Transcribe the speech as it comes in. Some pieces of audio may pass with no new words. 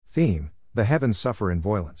Theme: The heavens suffer in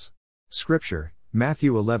violence. Scripture: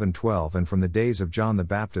 Matthew 11:12. And from the days of John the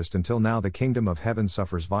Baptist until now the kingdom of heaven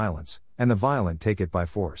suffers violence, and the violent take it by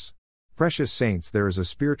force. Precious saints, there is a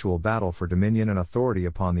spiritual battle for dominion and authority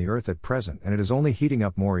upon the earth at present, and it is only heating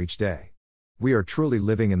up more each day. We are truly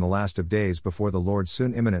living in the last of days before the Lord's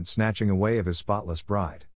soon imminent snatching away of his spotless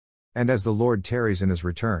bride. And as the Lord tarries in his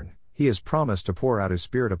return, he has promised to pour out his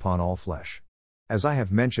Spirit upon all flesh. As I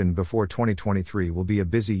have mentioned before, 2023 will be a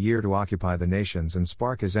busy year to occupy the nations and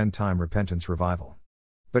spark his end-time repentance revival.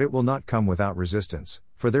 But it will not come without resistance,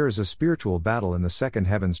 for there is a spiritual battle in the second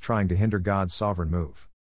heavens trying to hinder God's sovereign move.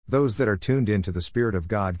 Those that are tuned in to the Spirit of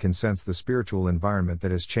God can sense the spiritual environment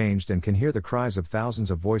that has changed and can hear the cries of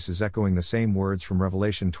thousands of voices echoing the same words from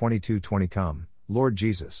Revelation 22:20, "Come, Lord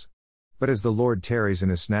Jesus." But as the Lord tarries in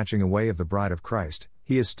his snatching away of the bride of Christ,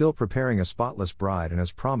 he is still preparing a spotless bride and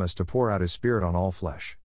has promised to pour out his Spirit on all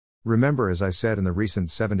flesh. Remember, as I said in the recent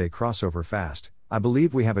 7-day crossover fast, I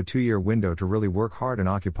believe we have a 2-year window to really work hard in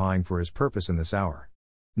occupying for his purpose in this hour.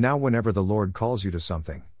 Now, whenever the Lord calls you to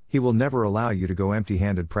something, he will never allow you to go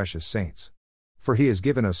empty-handed, precious saints. For he has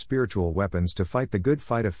given us spiritual weapons to fight the good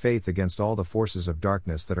fight of faith against all the forces of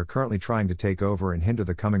darkness that are currently trying to take over and hinder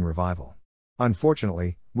the coming revival.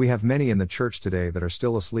 Unfortunately, we have many in the church today that are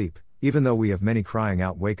still asleep, even though we have many crying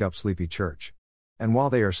out, "Wake up, sleepy church." And while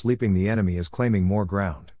they are sleeping, the enemy is claiming more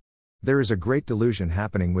ground. There is a great delusion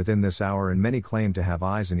happening within this hour, and many claim to have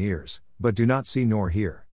eyes and ears, but do not see nor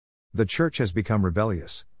hear. The church has become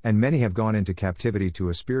rebellious, and many have gone into captivity to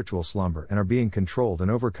a spiritual slumber and are being controlled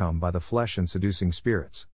and overcome by the flesh and seducing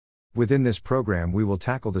spirits. Within this program we will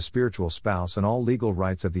tackle the spiritual spouse and all legal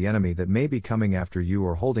rights of the enemy that may be coming after you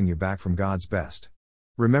or holding you back from God's best.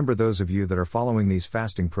 Remember, those of you that are following these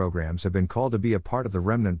fasting programs have been called to be a part of the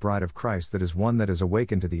remnant bride of Christ, that is one that is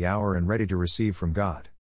awakened to the hour and ready to receive from God.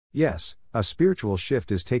 Yes, a spiritual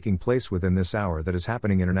shift is taking place within this hour that is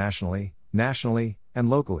happening internationally, nationally, and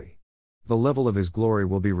locally. The level of his glory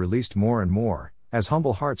will be released more and more, as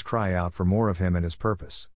humble hearts cry out for more of him and his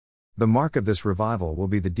purpose. The mark of this revival will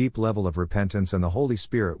be the deep level of repentance, and the Holy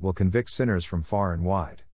Spirit will convict sinners from far and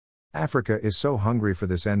wide. Africa is so hungry for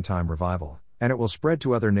this end-time revival, and it will spread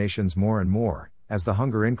to other nations more and more, as the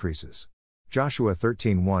hunger increases. Joshua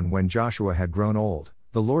 13:1. When Joshua had grown old,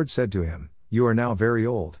 the Lord said to him, "You are now very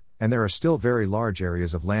old, and there are still very large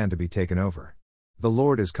areas of land to be taken over. The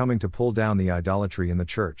Lord is coming to pull down the idolatry in the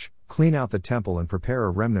church, clean out the temple, and prepare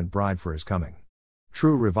a remnant bride for his coming."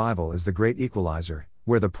 True revival is the great equalizer,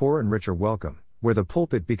 where the poor and rich are welcome, where the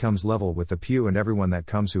pulpit becomes level with the pew, and everyone that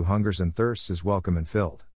comes who hungers and thirsts is welcome and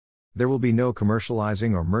filled. There will be no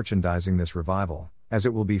commercializing or merchandising this revival, as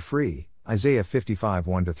it will be free. Isaiah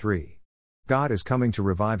 55:1-3. God is coming to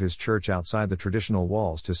revive his church outside the traditional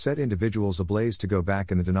walls, to set individuals ablaze to go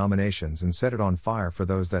back in the denominations and set it on fire for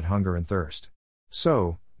those that hunger and thirst.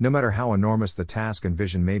 So, no matter how enormous the task and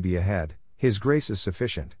vision may be ahead, his grace is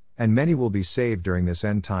sufficient, and many will be saved during this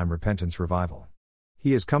end-time repentance revival.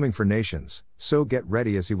 He is coming for nations, so get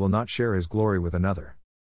ready, as he will not share his glory with another.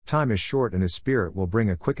 Time is short, and his Spirit will bring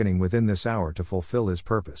a quickening within this hour to fulfill his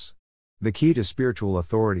purpose. The key to spiritual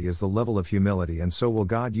authority is the level of humility, and so will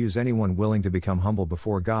God use anyone willing to become humble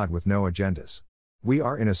before God with no agendas. We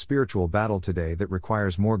are in a spiritual battle today that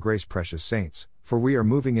requires more grace, precious saints, for we are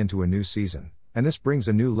moving into a new season, and this brings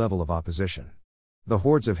a new level of opposition. The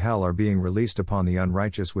hordes of hell are being released upon the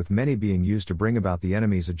unrighteous, with many being used to bring about the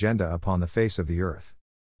enemy's agenda upon the face of the earth.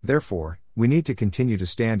 Therefore, we need to continue to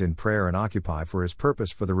stand in prayer and occupy for his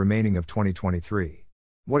purpose for the remaining of 2023.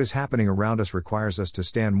 What is happening around us requires us to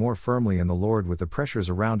stand more firmly in the Lord with the pressures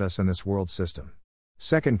around us and this world system.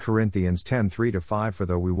 2 Corinthians 10:3-5. For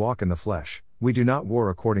though we walk in the flesh, we do not war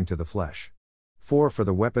according to the flesh. For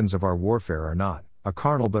the weapons of our warfare are not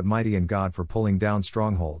carnal, but mighty in God for pulling down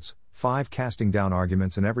strongholds. 5. Casting down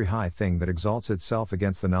arguments and every high thing that exalts itself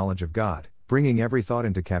against the knowledge of God, bringing every thought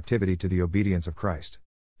into captivity to the obedience of Christ.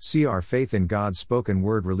 See, our faith in God's spoken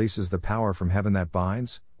word releases the power from heaven that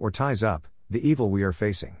binds, or ties up, the evil we are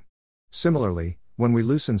facing. Similarly, when we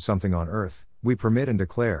loosen something on earth, we permit and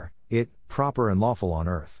declare it proper and lawful on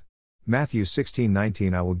earth. Matthew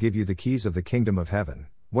 16:19. I will give you the keys of the kingdom of heaven.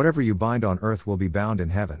 Whatever you bind on earth will be bound in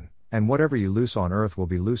heaven, and whatever you loose on earth will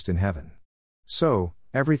be loosed in heaven. So,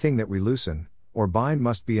 everything that we loosen or bind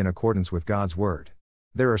must be in accordance with God's word.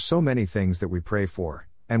 There are so many things that we pray for,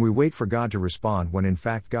 and we wait for God to respond, when in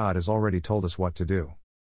fact God has already told us what to do.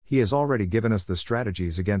 He has already given us the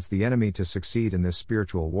strategies against the enemy to succeed in this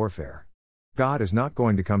spiritual warfare. God is not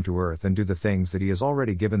going to come to earth and do the things that he has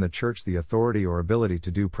already given the church the authority or ability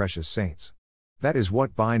to do, precious saints. That is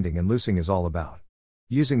what binding and loosing is all about.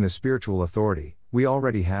 Using the spiritual authority, we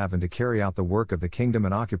already have, and to carry out the work of the kingdom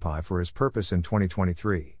and occupy for His purpose in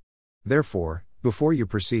 2023. Therefore, before you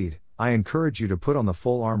proceed, I encourage you to put on the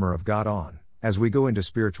full armor of God as we go into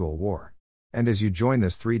spiritual war. And as you join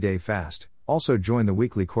this 3-day fast, also join the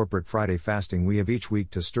weekly corporate Friday fasting we have each week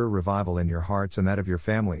to stir revival in your hearts and that of your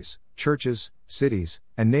families, churches, cities,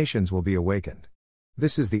 and nations will be awakened.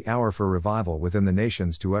 This is the hour for revival within the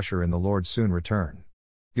nations to usher in the Lord's soon return.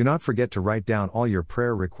 Do not forget to write down all your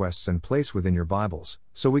prayer requests and place within your Bibles,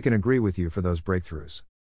 so we can agree with you for those breakthroughs.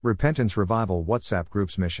 Repentance Revival WhatsApp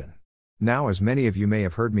Groups Mission. Now, as many of you may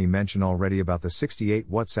have heard me mention already about the 68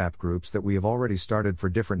 WhatsApp groups that we have already started for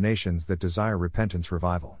different nations that desire repentance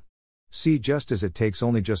revival. See, just as it takes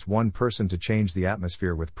only just one person to change the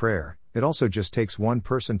atmosphere with prayer, it also just takes one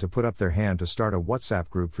person to put up their hand to start a WhatsApp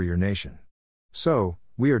group for your nation. So,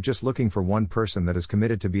 we are just looking for one person that is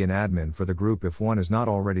committed to be an admin for the group if one is not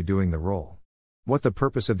already doing the role. What the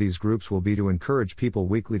purpose of these groups will be to encourage people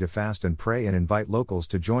weekly to fast and pray and invite locals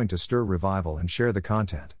to join to stir revival and share the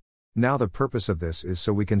content. Now the purpose of this is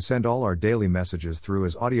so we can send all our daily messages through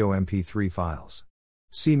as audio MP3 files.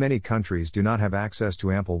 See, many countries do not have access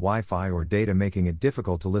to ample Wi-Fi or data, making it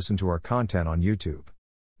difficult to listen to our content on YouTube.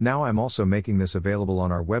 Now I'm also making this available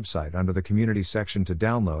on our website under the community section to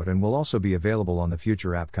download, and will also be available on the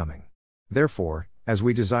future app coming. Therefore, as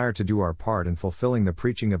we desire to do our part in fulfilling the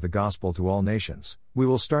preaching of the gospel to all nations, we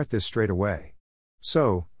will start this straight away.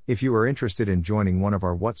 So, if you are interested in joining one of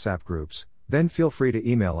our WhatsApp groups, then feel free to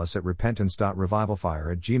email us at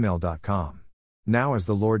repentance.revivalfire@gmail.com. Now, as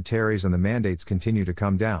the Lord tarries and the mandates continue to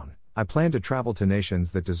come down, I plan to travel to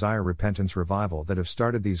nations that desire repentance revival that have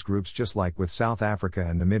started these groups, just like with South Africa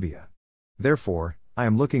and Namibia. Therefore, I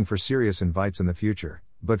am looking for serious invites in the future,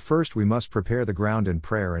 but first we must prepare the ground in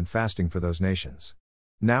prayer and fasting for those nations.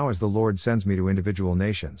 Now, as the Lord sends me to individual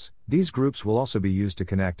nations, these groups will also be used to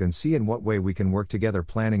connect and see in what way we can work together,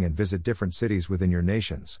 planning and visit different cities within your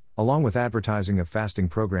nations, along with advertising of fasting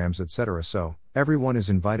programs, etc. So, everyone is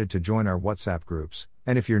invited to join our WhatsApp groups,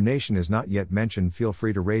 and if your nation is not yet mentioned, feel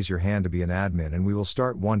free to raise your hand to be an admin and we will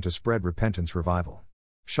start one to spread repentance revival.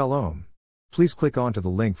 Shalom. Please click on to the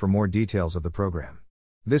link for more details of the program.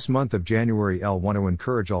 This month of January, I'll want to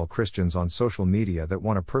encourage all Christians on social media that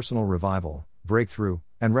want a personal revival, breakthrough,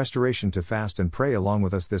 and restoration to fast and pray along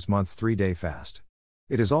with us this month's 3-day fast.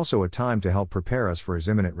 It is also a time to help prepare us for His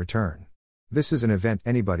imminent return. This is an event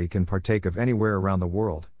anybody can partake of anywhere around the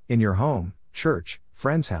world, in your home, church,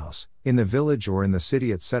 friend's house, in the village or in the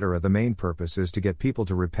city, etc. The main purpose is to get people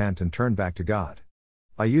to repent and turn back to God.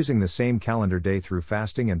 By using the same calendar day through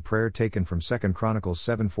fasting and prayer taken from 2 Chronicles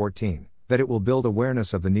 7:14, that it will build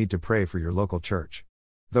awareness of the need to pray for your local church.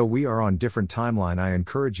 Though we are on different timeline, I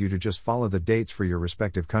encourage you to just follow the dates for your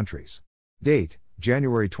respective countries. Date,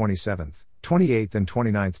 January 27th, 28th and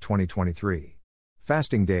 29th, 2023.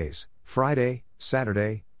 Fasting days, Friday,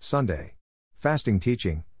 Saturday, Sunday. Fasting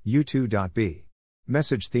teaching, U2.B.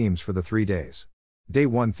 Message themes for the 3 days. Day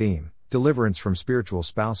 1 theme, deliverance from spiritual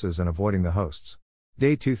spouses and avoiding the hosts.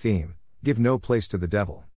 Day 2 theme, give no place to the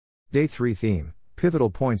devil. Day 3 theme, pivotal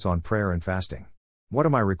points on prayer and fasting. What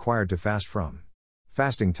am I required to fast from?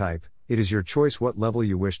 Fasting type, it is your choice what level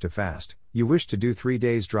you wish to fast. You wish to do 3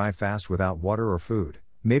 days dry fast without water or food.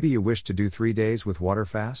 Maybe you wish to do 3 days with water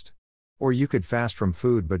fast? Or you could fast from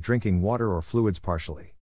food but drinking water or fluids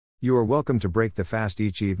partially. You are welcome to break the fast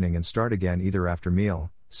each evening and start again either after meal,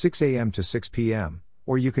 6 a.m. to 6 p.m.,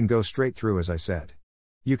 or you can go straight through as I said.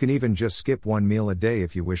 You can even just skip 1 meal a day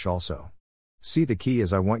if you wish also. See, the key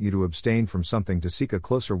is I want you to abstain from something to seek a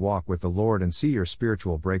closer walk with the Lord and see your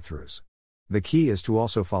spiritual breakthroughs. The key is to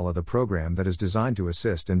also follow the program that is designed to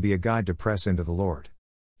assist and be a guide to press into the Lord.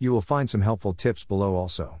 You will find some helpful tips below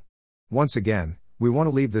also. Once again, we want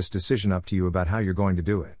to leave this decision up to you about how you're going to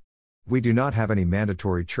do it. We do not have any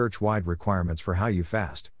mandatory church-wide requirements for how you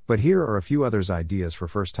fast, but here are a few others ideas for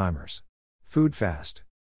first-timers. Food fast.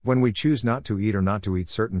 When we choose not to eat or not to eat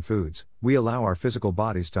certain foods, we allow our physical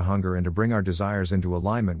bodies to hunger and to bring our desires into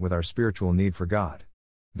alignment with our spiritual need for God.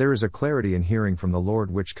 There is a clarity in hearing from the Lord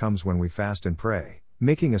which comes when we fast and pray,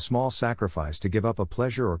 making a small sacrifice to give up a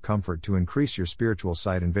pleasure or comfort to increase your spiritual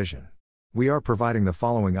sight and vision. We are providing the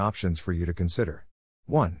following options for you to consider.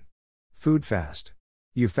 1. Food fast.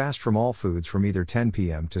 You fast from all foods from either 10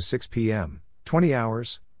 p.m. to 6 p.m., 20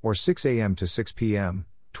 hours, or 6 a.m. to 6 p.m.,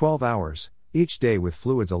 12 hours, each day with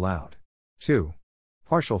fluids allowed. 2.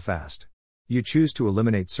 Partial fast. You choose to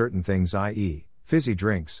eliminate certain things, i.e., fizzy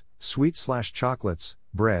drinks, sweets/chocolates,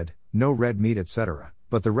 bread, no red meat, etc.,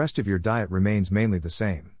 but the rest of your diet remains mainly the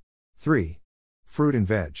same. 3. Fruit and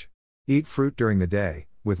veg. Eat fruit during the day,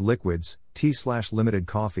 with liquids, tea/limited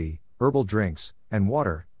coffee, herbal drinks, and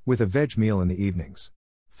water, with a veg meal in the evenings.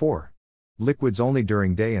 4. Liquids only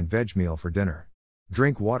during day and veg meal for dinner.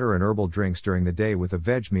 Drink water and herbal drinks during the day with a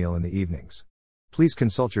veg meal in the evenings. Please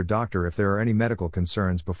consult your doctor if there are any medical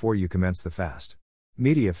concerns before you commence the fast.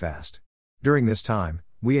 Media fast. During this time,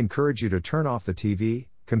 we encourage you to turn off the TV,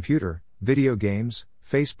 computer, video games,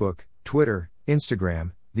 Facebook, Twitter,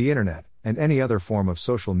 Instagram, the internet, and any other form of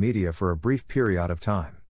social media for a brief period of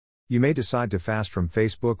time. You may decide to fast from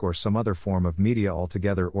Facebook or some other form of media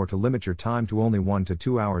altogether, or to limit your time to only 1 to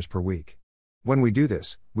 2 hours per week. When we do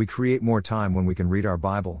this, we create more time when we can read our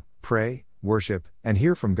Bible, pray, worship, and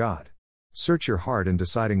hear from God. Search your heart in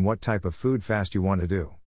deciding what type of food fast you want to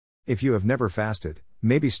do. If you have never fasted,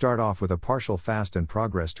 maybe start off with a partial fast and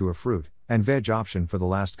progress to a fruit and veg option for the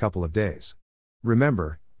last couple of days.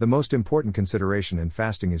 Remember, the most important consideration in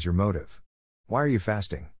fasting is your motive. Why are you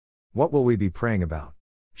fasting? What will we be praying about?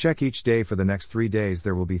 Check each day for the next 3 days.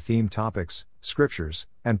 There will be theme topics, scriptures,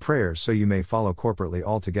 and prayers so you may follow corporately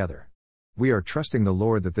all together. We are trusting the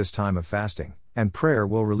Lord that this time of fasting and prayer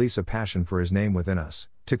will release a passion for His name within us,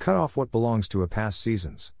 to cut off what belongs to a past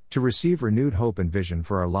seasons, to receive renewed hope and vision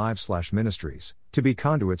for our lives/ministries, to be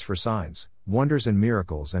conduits for signs, wonders and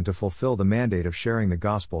miracles, and to fulfill the mandate of sharing the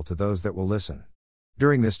gospel to those that will listen.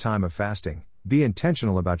 During this time of fasting, be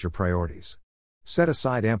intentional about your priorities. Set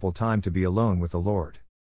aside ample time to be alone with the Lord.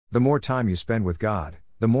 The more time you spend with God,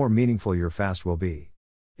 the more meaningful your fast will be.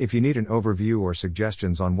 If you need an overview or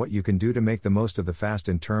suggestions on what you can do to make the most of the fast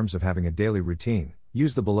in terms of having a daily routine,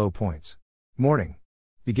 use the below points. Morning.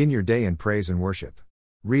 Begin your day in praise and worship.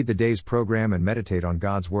 Read the day's program and meditate on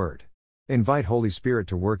God's Word. Invite Holy Spirit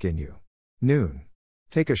to work in you. Noon.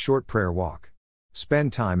 Take a short prayer walk.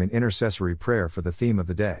 Spend time in intercessory prayer for the theme of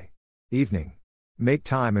the day. Evening. Make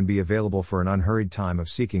time and be available for an unhurried time of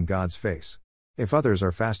seeking God's face. If others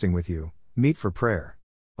are fasting with you, meet for prayer.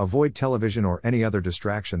 Avoid television or any other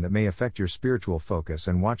distraction that may affect your spiritual focus,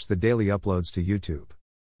 and watch the daily uploads to YouTube.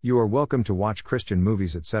 You are welcome to watch Christian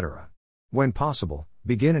movies, etc. When possible,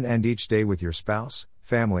 begin and end each day with your spouse,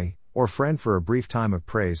 family, or friend for a brief time of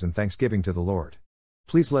praise and thanksgiving to the Lord.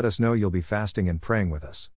 Please let us know you'll be fasting and praying with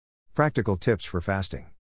us. Practical tips for fasting.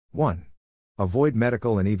 1. Avoid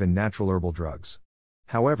medical and even natural herbal drugs.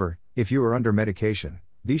 However, if you are under medication,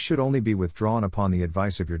 these should only be withdrawn upon the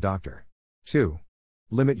advice of your doctor. 2.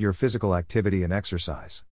 Limit your physical activity and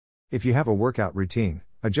exercise. If you have a workout routine,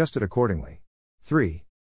 adjust it accordingly. 3.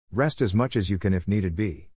 Rest as much as you can if needed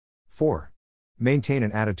be. 4. Maintain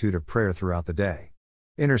an attitude of prayer throughout the day.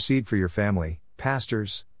 Intercede for your family,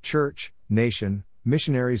 pastors, church, nation,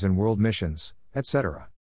 missionaries and world missions, etc.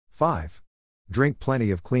 5. Drink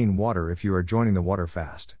plenty of clean water if you are joining the water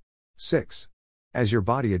fast. 6. As your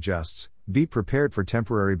body adjusts, be prepared for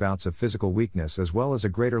temporary bouts of physical weakness as well as a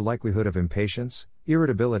greater likelihood of impatience,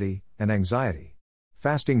 irritability, and anxiety.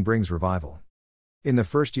 Fasting brings revival. In the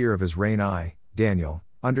first year of his reign, Daniel,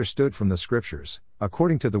 understood from the scriptures,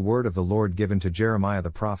 according to the word of the Lord given to Jeremiah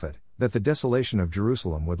the prophet, that the desolation of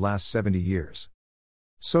Jerusalem would last 70 years.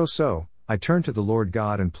 So, I turned to the Lord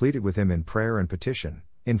God and pleaded with him in prayer and petition,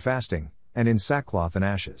 in fasting, and in sackcloth and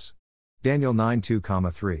ashes. Daniel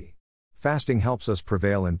 9:2-3. Fasting helps us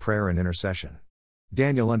prevail in prayer and intercession.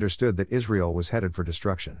 Daniel understood that Israel was headed for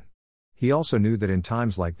destruction. He also knew that in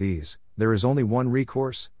times like these, there is only one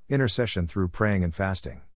recourse: intercession through praying and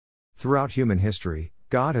fasting. Throughout human history,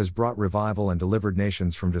 God has brought revival and delivered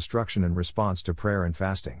nations from destruction in response to prayer and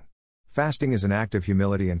fasting. Fasting is an act of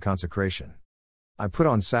humility and consecration. I put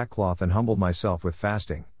on sackcloth and humbled myself with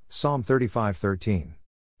fasting, Psalm 35:13.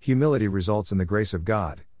 Humility results in the grace of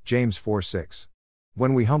God, James 4:6.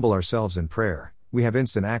 When we humble ourselves in prayer, we have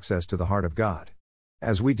instant access to the heart of God.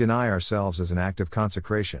 As we deny ourselves as an act of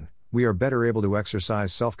consecration, we are better able to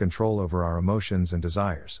exercise self-control over our emotions and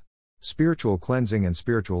desires. Spiritual cleansing and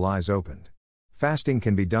spiritual eyes opened. Fasting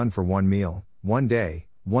can be done for one meal, one day,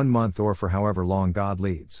 1 month, or for however long God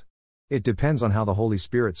leads. It depends on how the Holy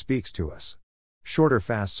Spirit speaks to us. Shorter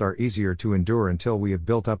fasts are easier to endure until we have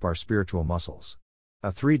built up our spiritual muscles.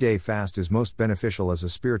 A 3-day fast is most beneficial as a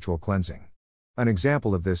spiritual cleansing. An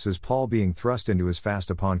example of this is Paul being thrust into his fast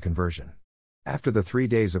upon conversion. After the 3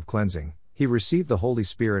 days of cleansing, he received the Holy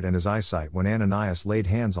Spirit and his eyesight when Ananias laid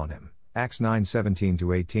hands on him, Acts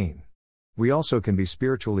 9:17-18. We also can be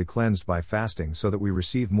spiritually cleansed by fasting so that we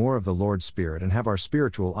receive more of the Lord's Spirit and have our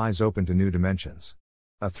spiritual eyes open to new dimensions.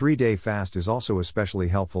 A 3-day fast is also especially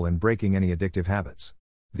helpful in breaking any addictive habits.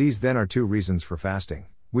 These then are 2 reasons for fasting: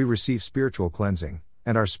 we receive spiritual cleansing,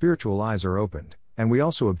 and our spiritual eyes are opened, and we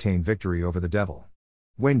also obtain victory over the devil.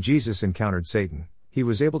 When Jesus encountered Satan, he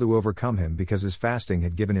was able to overcome him because his fasting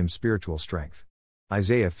had given him spiritual strength.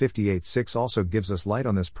 Isaiah 58:6 also gives us light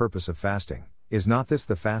on this purpose of fasting. Is not this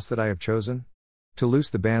the fast that I have chosen? To loose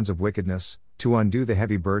the bands of wickedness, to undo the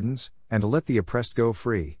heavy burdens, and to let the oppressed go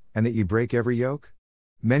free, and that ye break every yoke?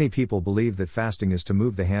 Many people believe that fasting is to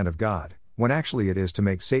move the hand of God, when actually it is to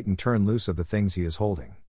make Satan turn loose of the things he is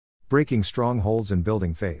holding. Breaking strongholds and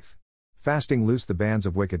building faith. Fasting loosed the bands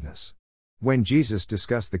of wickedness. When Jesus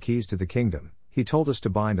discussed the keys to the kingdom, he told us to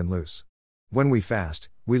bind and loose. When we fast,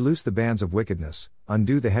 we loose the bands of wickedness,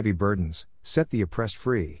 undo the heavy burdens, set the oppressed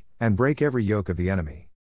free, and break every yoke of the enemy.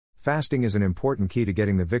 Fasting is an important key to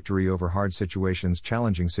getting the victory over hard situations,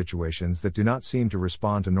 challenging situations that do not seem to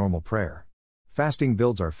respond to normal prayer. Fasting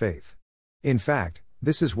builds our faith. In fact,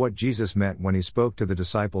 this is what Jesus meant when he spoke to the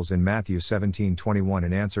disciples in Matthew 17:21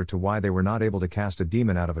 in answer to why they were not able to cast a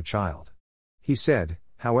demon out of a child. He said,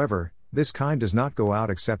 however, this kind does not go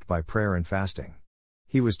out except by prayer and fasting.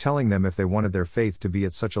 He was telling them if they wanted their faith to be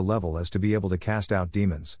at such a level as to be able to cast out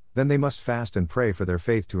demons, then they must fast and pray for their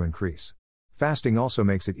faith to increase. Fasting also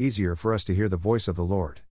makes it easier for us to hear the voice of the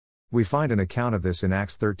Lord. We find an account of this in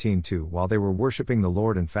Acts 13:2. While they were worshiping the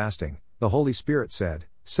Lord and fasting, the Holy Spirit said,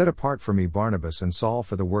 "Set apart for me Barnabas and Saul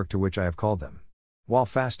for the work to which I have called them." While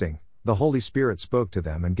fasting, the Holy Spirit spoke to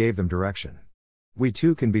them and gave them direction. We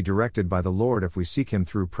too can be directed by the Lord if we seek Him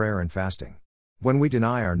through prayer and fasting. When we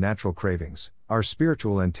deny our natural cravings, our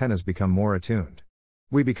spiritual antennas become more attuned.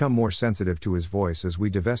 We become more sensitive to His voice as we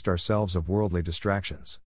divest ourselves of worldly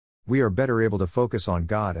distractions. We are better able to focus on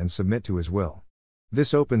God and submit to His will.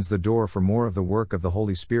 This opens the door for more of the work of the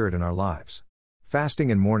Holy Spirit in our lives.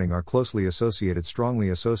 Fasting and mourning are closely associated, strongly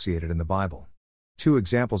associated in the Bible. Two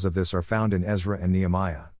examples of this are found in Ezra and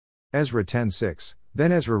Nehemiah. Ezra 10:6,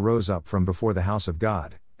 Then Ezra rose up from before the house of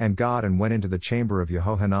God, and went into the chamber of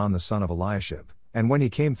Jehohanan the son of Eliashib, and when he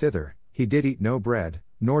came thither, he did eat no bread,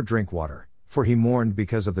 nor drink water, for he mourned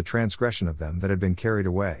because of the transgression of them that had been carried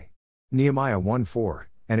away. Nehemiah 1:4,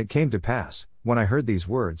 And it came to pass, when I heard these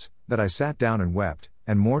words, that I sat down and wept,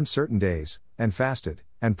 and mourned certain days, and fasted,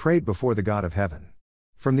 and prayed before the God of heaven.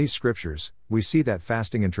 From these scriptures, we see that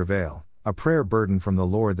fasting and travail, a prayer burden from the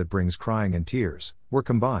Lord that brings crying and tears, were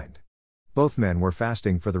combined. Both men were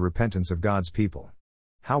fasting for the repentance of God's people.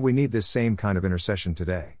 How we need this same kind of intercession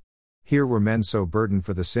today. Here were men so burdened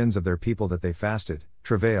for the sins of their people that they fasted,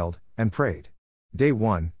 travailed, and prayed. Day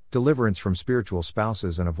 1, Deliverance from spiritual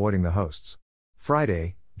spouses and avoiding the hosts.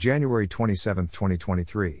 Friday, January 27,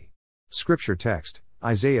 2023. Scripture text,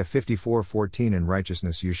 Isaiah 54:14 In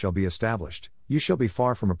righteousness you shall be established, you shall be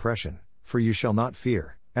far from oppression, for you shall not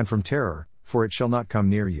fear, and from terror, for it shall not come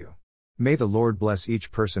near you. May the Lord bless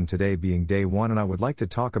each person today, being day 1, and I would like to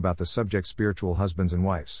talk about the subject spiritual husbands and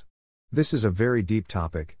wives. This is a very deep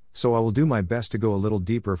topic, so I will do my best to go a little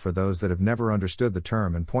deeper for those that have never understood the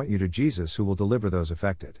term and point you to Jesus who will deliver those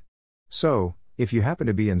affected. So, if you happen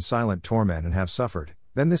to be in silent torment and have suffered,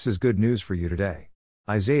 then this is good news for you today.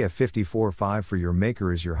 Isaiah 54:5 For your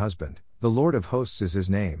Maker is your husband, the Lord of hosts is his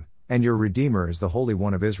name, and your Redeemer is the Holy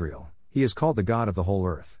One of Israel, he is called the God of the whole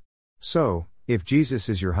earth. So, if Jesus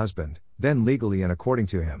is your husband, then legally and according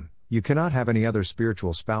to him, you cannot have any other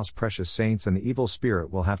spiritual spouse. Precious saints, and the evil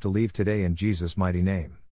spirit will have to leave today in Jesus' mighty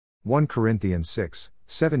name. 1 Corinthians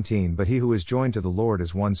 6:17 But he who is joined to the Lord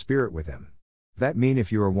is one spirit with him. That mean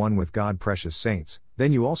if you are one with God, precious saints,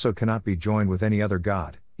 then you also cannot be joined with any other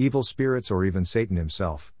god, evil spirits, or even Satan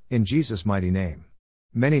himself, in Jesus' mighty name.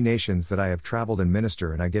 Many nations that I have traveled and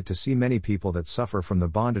minister, and I get to see many people that suffer from the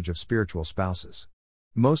bondage of spiritual spouses.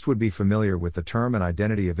 Most would be familiar with the term and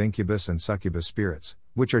identity of incubus and succubus spirits,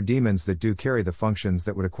 which are demons that do carry the functions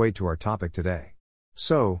that would equate to our topic today.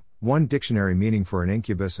 So, one dictionary meaning for an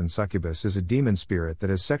incubus and succubus is a demon spirit that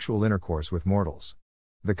has sexual intercourse with mortals.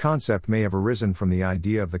 The concept may have arisen from the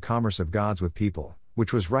idea of the commerce of gods with people,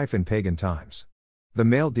 which was rife in pagan times. The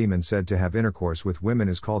male demon said to have intercourse with women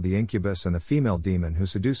is called the incubus, and the female demon who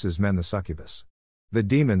seduces men the succubus. The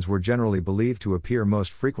demons were generally believed to appear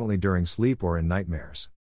most frequently during sleep or in nightmares.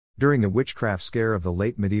 During the witchcraft scare of the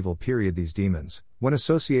late medieval period, these demons, when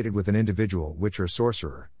associated with an individual witch or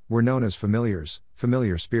sorcerer, were known as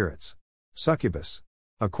familiar spirits. Succubus.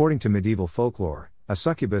 According to medieval folklore, a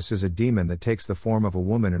succubus is a demon that takes the form of a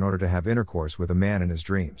woman in order to have intercourse with a man in his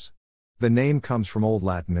dreams. The name comes from Old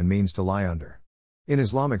Latin and means to lie under. In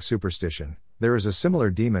Islamic superstition, there is a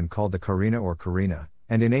similar demon called the Karina or Karina,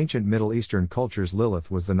 and in ancient Middle Eastern cultures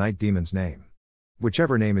Lilith was the night demon's name.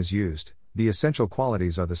 Whichever name is used, the essential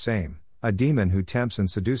qualities are the same: a demon who tempts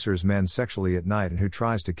and seduces men sexually at night and who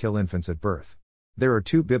tries to kill infants at birth. There are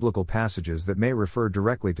 2 biblical passages that may refer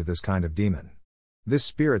directly to this kind of demon. This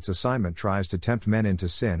spirit's assignment tries to tempt men into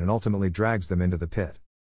sin and ultimately drags them into the pit.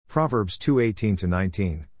 Proverbs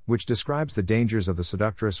 2:18-19, which describes the dangers of the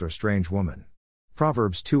seductress or strange woman.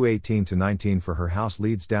 Proverbs 2:18-19 For her house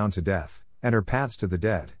leads down to death, and her paths to the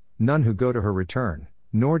dead. None who go to her return,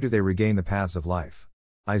 nor do they regain the paths of life.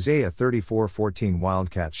 Isaiah 34:14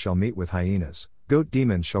 Wildcats shall meet with hyenas, goat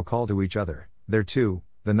demons shall call to each other. There too,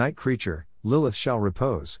 the night creature, Lilith shall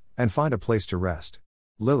repose, and find a place to rest.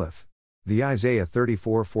 Lilith. The Isaiah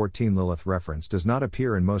 34:14 Lilith reference does not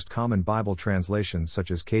appear in most common Bible translations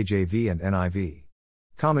such as KJV and NIV.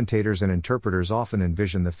 Commentators and interpreters often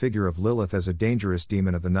envision the figure of Lilith as a dangerous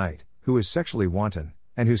demon of the night, who is sexually wanton,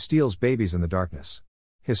 and who steals babies in the darkness.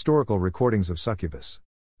 Historical recordings of succubus.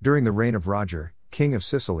 During the reign of Roger, king of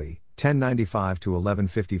Sicily,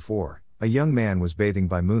 1095-1154, a young man was bathing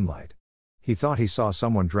by moonlight. He thought he saw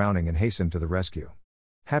someone drowning and hastened to the rescue.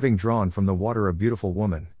 Having drawn from the water a beautiful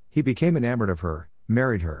woman, he became enamored of her,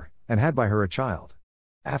 married her, and had by her a child.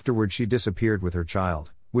 Afterward she disappeared with her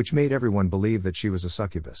child, which made everyone believe that she was a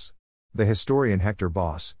succubus. The historian Hector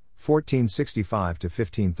Boss,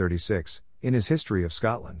 1465-1536, in his History of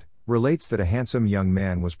Scotland, relates that a handsome young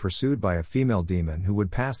man was pursued by a female demon who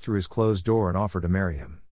would pass through his closed door and offer to marry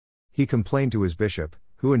him. He complained to his bishop,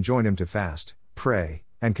 who enjoined him to fast, pray,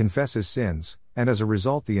 and confess his sins, and as a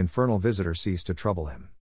result the infernal visitor ceased to trouble him.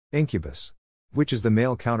 Incubus. Which is the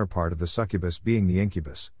male counterpart of the succubus being the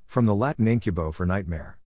incubus, from the Latin incubo for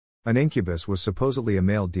nightmare. An incubus was supposedly a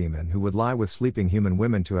male demon who would lie with sleeping human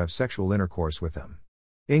women to have sexual intercourse with them.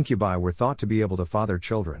 Incubi were thought to be able to father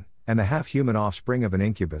children, and the half-human offspring of an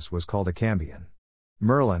incubus was called a cambion.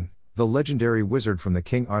 Merlin, the legendary wizard from the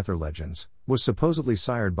King Arthur legends, was supposedly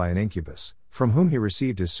sired by an incubus, from whom he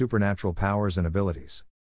received his supernatural powers and abilities.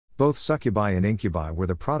 Both succubi and incubi were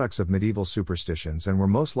the products of medieval superstitions and were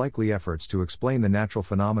most likely efforts to explain the natural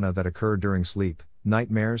phenomena that occurred during sleep,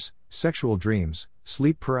 nightmares, sexual dreams,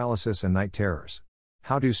 sleep paralysis and night terrors.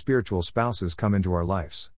 How do spiritual spouses come into our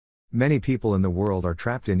lives? Many people in the world are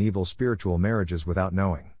trapped in evil spiritual marriages without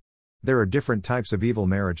knowing. There are different types of evil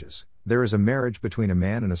marriages. There is a marriage between a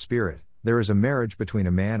man and a spirit, there is a marriage between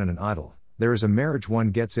a man and an idol, there is a marriage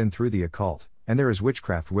one gets in through the occult, and there is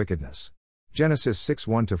witchcraft wickedness. Genesis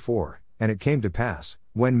 6:1-4, And it came to pass,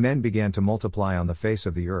 when men began to multiply on the face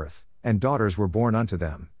of the earth, and daughters were born unto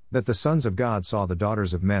them, that the sons of God saw the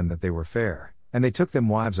daughters of men that they were fair, and they took them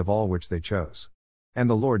wives of all which they chose. And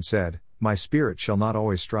the Lord said, My spirit shall not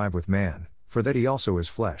always strive with man, for that he also is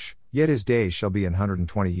flesh, yet his days shall be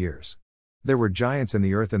 120 years. There were giants in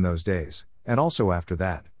the earth in those days, and also after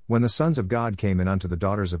that, when the sons of God came in unto the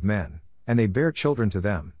daughters of men, and they bare children to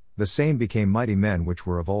them, the same became mighty men which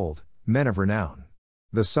were of old, men of renown.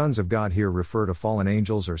 The sons of God here refer to fallen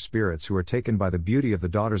angels or spirits who are taken by the beauty of the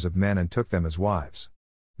daughters of men and took them as wives.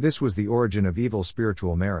 This was the origin of evil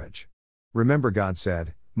spiritual marriage. Remember, God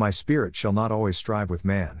said, My spirit shall not always strive with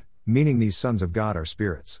man, meaning these sons of God are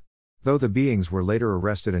spirits. Though the beings were later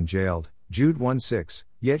arrested and jailed, Jude 1:6,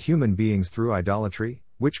 yet human beings through idolatry,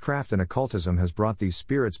 witchcraft and occultism has brought these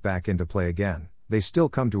spirits back into play again. They still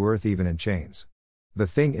come to earth even in chains. The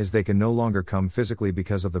thing is, they can no longer come physically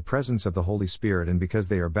because of the presence of the Holy Spirit, and because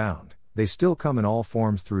they are bound, they still come in all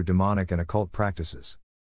forms through demonic and occult practices.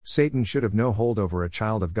 Satan should have no hold over a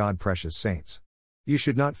child of God, precious saints. You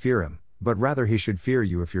should not fear him, but rather he should fear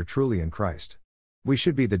you if you're truly in Christ. We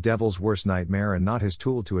should be the devil's worst nightmare and not his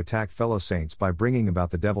tool to attack fellow saints by bringing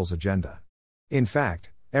about the devil's agenda. In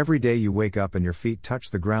fact, every day you wake up and your feet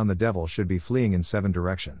touch the ground, the devil should be fleeing in 7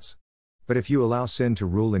 directions. But if you allow sin to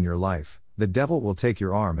rule in your life, the devil will take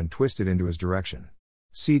your arm and twist it into his direction.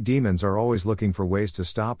 See, demons are always looking for ways to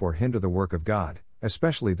stop or hinder the work of God,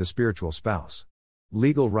 especially the spiritual spouse.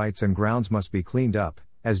 Legal rights and grounds must be cleaned up,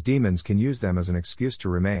 as demons can use them as an excuse to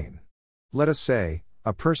remain. Let us say,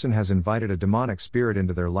 a person has invited a demonic spirit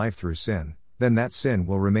into their life through sin, then that sin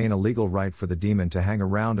will remain a legal right for the demon to hang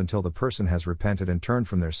around until the person has repented and turned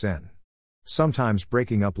from their sin. Sometimes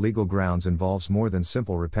breaking up legal grounds involves more than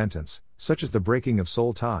simple repentance, such as the breaking of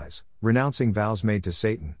soul ties, renouncing vows made to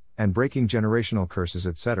Satan, and breaking generational curses,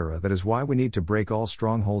 etc. That is why we need to break all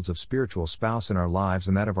strongholds of spiritual spouse in our lives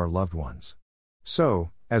and that of our loved ones. So,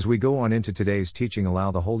 as we go on into today's teaching, allow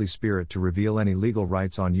the Holy Spirit to reveal any legal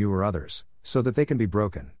rights on you or others, so that they can be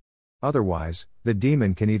broken. Otherwise, the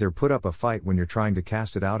demon can either put up a fight when you're trying to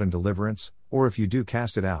cast it out in deliverance, or if you do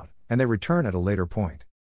cast it out, and they return at a later point.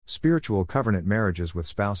 Spiritual covenant marriages with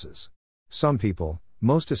spouses. Some people,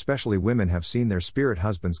 most especially women, have seen their spirit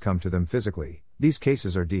husbands come to them physically. These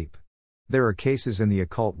cases are deep. There are cases in the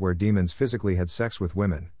occult where demons physically had sex with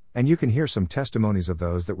women, and you can hear some testimonies of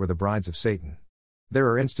those that were the brides of Satan. There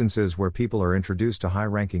are instances where people are introduced to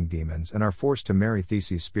high-ranking demons and are forced to marry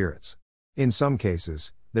Theses spirits. In some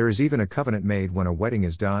cases, there is even a covenant made when a wedding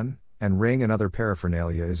is done, and ring and other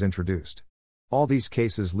paraphernalia is introduced. All these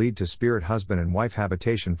cases lead to spirit husband and wife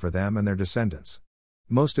habitation for them and their descendants.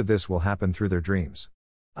 Most of this will happen through their dreams.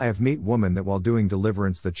 I have met women that while doing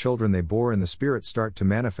deliverance the children they bore in the spirit start to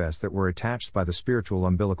manifest that were attached by the spiritual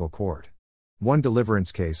umbilical cord. One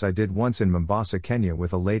deliverance case I did once in Mombasa, Kenya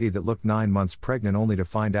with a lady that looked 9 months pregnant only to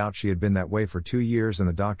find out she had been that way for 2 years and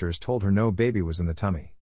the doctors told her no baby was in the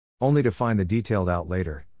tummy. Only to find the detailed out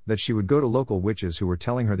later, that she would go to local witches who were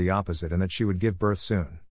telling her the opposite and that she would give birth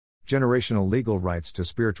soon. Generational legal rights to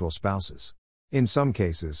spiritual spouses. In some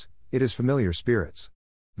cases, it is familiar spirits.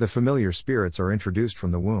 The familiar spirits are introduced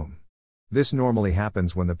from the womb. This normally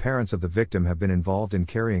happens when the parents of the victim have been involved in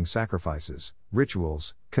carrying sacrifices,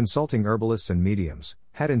 rituals, consulting herbalists and mediums,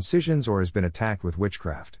 had incisions or has been attacked with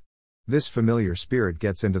witchcraft. This familiar spirit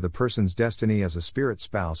gets into the person's destiny as a spirit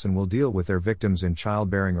spouse and will deal with their victims in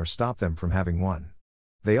childbearing or stop them from having one.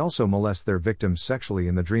 They also molest their victims sexually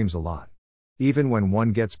in the dreams a lot. Even when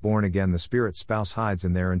one gets born again, the spirit spouse hides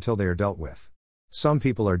in there until they are dealt with. Some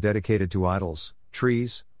people are dedicated to idols,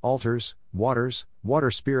 trees, altars,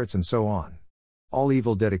 water spirits and so on. All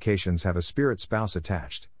evil dedications have a spirit spouse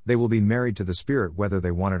attached. They will be married to the spirit whether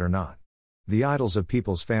they want it or not. The idols of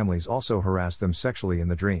people's families also harass them sexually in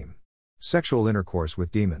the dream. Sexual intercourse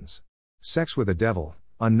with demons. Sex with a devil,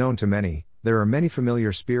 unknown to many. There are many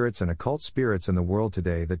familiar spirits and occult spirits in the world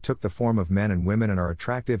today that took the form of men and women and are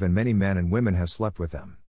attractive, and many men and women have slept with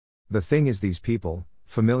them. The thing is, these people,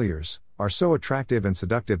 familiars, are so attractive and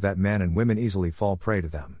seductive that men and women easily fall prey to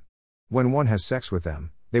them. When one has sex with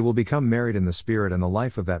them, they will become married in the spirit and the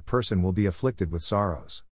life of that person will be afflicted with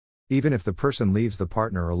sorrows. Even if the person leaves the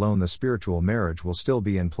partner alone, the spiritual marriage will still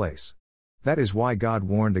be in place. That is why God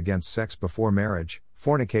warned against sex before marriage,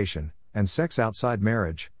 fornication, and sex outside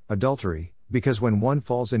marriage, adultery, because when one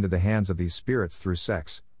falls into the hands of these spirits through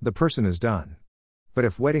sex, the person is done. But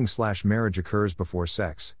if wedding/marriage occurs before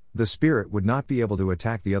sex, the spirit would not be able to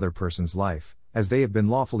attack the other person's life, as they have been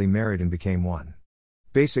lawfully married and became one.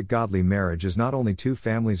 Basic godly marriage is not only two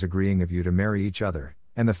families agreeing of you to marry each other,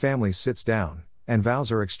 and the families sits down, and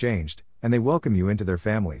vows are exchanged, and they welcome you into their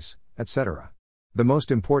families, etc. The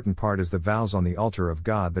most important part is the vows on the altar of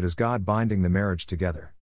God, that is God binding the marriage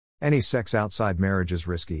together. Any sex outside marriage is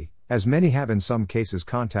risky, as many have in some cases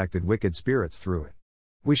contacted wicked spirits through it.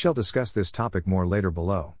 We shall discuss this topic more later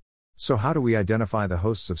below. So how do we identify the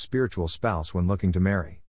hosts of spiritual spouse when looking to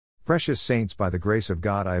marry? Precious saints, by the grace of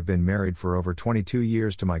God I have been married for over 22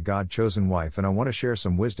 years to my God-chosen wife, and I want to share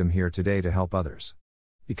some wisdom here today to help others.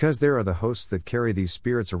 Because there are the hosts that carry these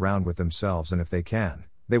spirits around with themselves, and if they can,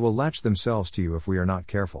 they will latch themselves to you if we are not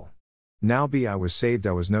careful. Now I was saved,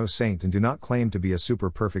 I was no saint and do not claim to be a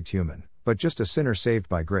super perfect human, but just a sinner saved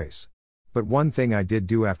by grace. But one thing I did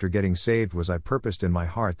do after getting saved was I purposed in my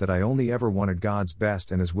heart that I only ever wanted God's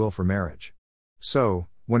best and His will for marriage. So,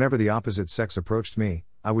 whenever the opposite sex approached me,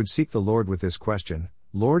 I would seek the Lord with this question: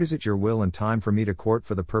 Lord, is it your will and time for me to court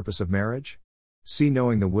for the purpose of marriage? See,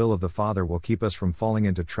 knowing the will of the Father will keep us from falling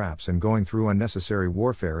into traps and going through unnecessary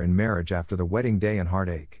warfare in marriage after the wedding day and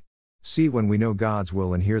heartache. See, when we know God's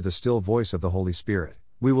will and hear the still voice of the Holy Spirit,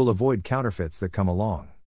 we will avoid counterfeits that come along.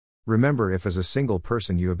 Remember, if as a single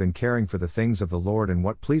person you have been caring for the things of the Lord and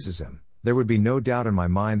what pleases Him, there would be no doubt in my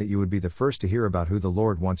mind that you would be the first to hear about who the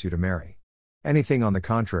Lord wants you to marry. Anything on the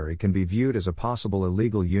contrary can be viewed as a possible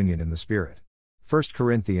illegal union in the Spirit. 1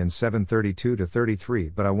 Corinthians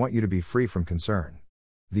 7:32-33. But I want you to be free from concern.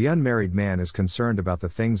 The unmarried man is concerned about the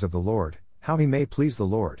things of the Lord, how he may please the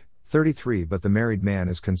Lord. 33. But the married man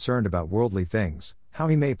is concerned about worldly things, how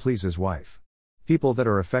he may please his wife. People that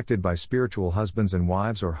are affected by spiritual husbands and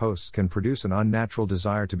wives or hosts can produce an unnatural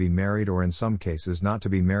desire to be married, or in some cases not to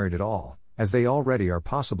be married at all, as they already are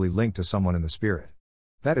possibly linked to someone in the spirit.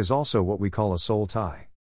 That is also what we call a soul tie.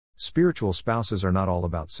 Spiritual spouses are not all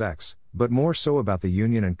about sex, but more so about the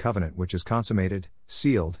union and covenant which is consummated,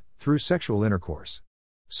 sealed, through sexual intercourse.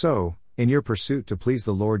 So, in your pursuit to please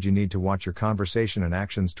the Lord, you need to watch your conversation and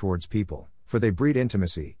actions towards people, for they breed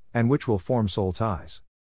intimacy, and which will form soul ties.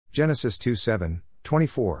 Genesis 2:7,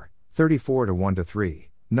 24, 34-1-3,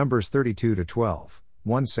 Numbers 32-12,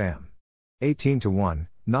 1 Sam 18-1.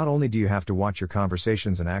 Not only do you have to watch your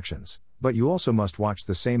conversations and actions, but you also must watch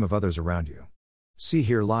the same of others around you. See,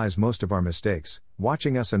 here lies most of our mistakes,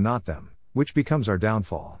 watching us and not them, which becomes our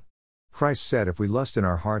downfall. Christ said, if we lust in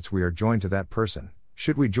our hearts, we are joined to that person.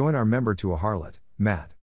 Should we join our member to a harlot?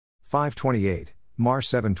 Matt 5:28, Mar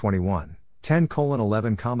 7:21,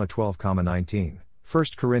 10:11,12,19, 1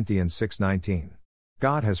 Corinthians 6:19.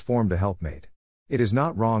 God has formed a helpmate. It is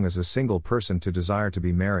not wrong as a single person to desire to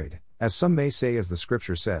be married, as some may say, as the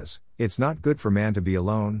scripture says, it's not good for man to be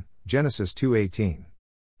alone, Genesis 2:18.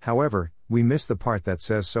 However, we miss the part that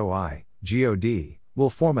says, so I, God, will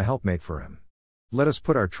form a helpmate for him. Let us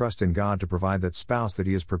put our trust in God to provide that spouse that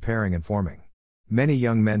He is preparing and forming. Many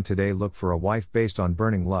young men today look for a wife based on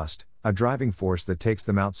burning lust, a driving force that takes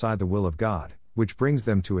them outside the will of God, which brings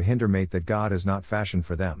them to a hindermate that God has not fashioned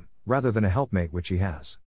for them, rather than a helpmate which He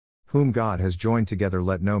has. Whom God has joined together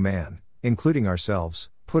let no man, including ourselves,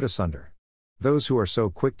 put asunder. Those who are so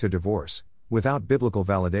quick to divorce, without biblical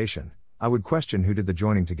validation, I would question who did the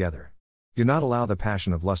joining together. Do not allow the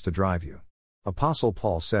passion of lust to drive you. Apostle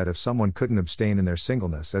Paul said if someone couldn't abstain in their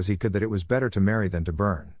singleness as he could, that it was better to marry than to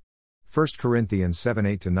burn. 1 Corinthians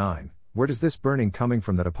 7:8-9, where does this burning coming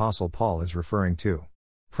from that Apostle Paul is referring to?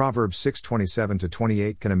 Proverbs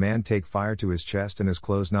 6:27-28, can a man take fire to his chest and his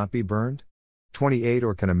clothes not be burned? 28,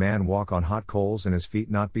 or can a man walk on hot coals and his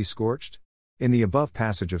feet not be scorched? In the above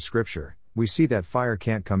passage of Scripture, we see that fire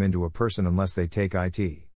can't come into a person unless they take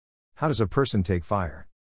it. How does a person take fire?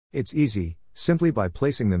 It's easy, simply by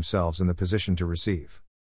placing themselves in the position to receive.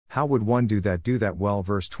 How would one do that? Well,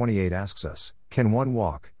 verse 28 asks us, can one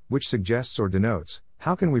walk, which suggests or denotes,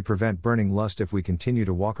 how can we prevent burning lust if we continue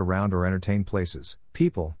to walk around or entertain places,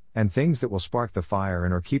 people, and things that will spark the fire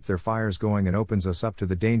and or keep their fires going, and opens us up to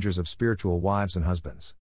the dangers of spiritual wives and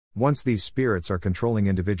husbands. Once these spirits are controlling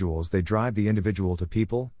individuals, they drive the individual to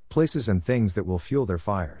people, places and things that will fuel their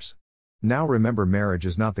fires. Now remember, marriage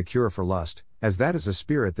is not the cure for lust, as that is a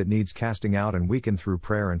spirit that needs casting out and weakened through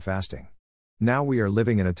prayer and fasting. Now we are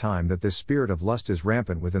living in a time that this spirit of lust is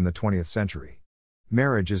rampant within the 20th century.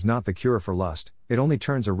 Marriage is not the cure for lust, it only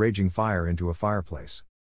turns a raging fire into a fireplace.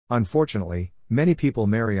 Unfortunately, many people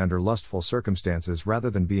marry under lustful circumstances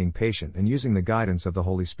rather than being patient and using the guidance of the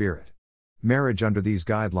Holy Spirit. Marriage under these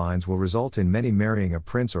guidelines will result in many marrying a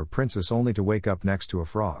prince or princess only to wake up next to a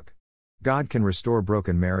frog. God can restore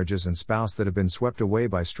broken marriages and spouse that have been swept away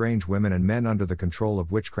by strange women and men under the control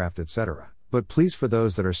of witchcraft, etc. But please, for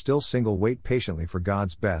those that are still single, wait patiently for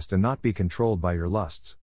God's best and not be controlled by your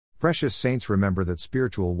lusts. Precious saints, remember that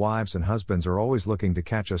spiritual wives and husbands are always looking to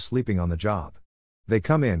catch us sleeping on the job. They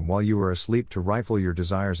come in while you are asleep to rifle your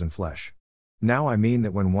desires and flesh. Now I mean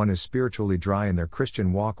that when one is spiritually dry in their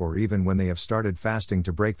Christian walk, or even when they have started fasting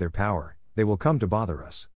to break their power, they will come to bother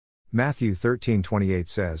us. Matthew 13:28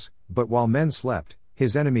 says, "But while men slept,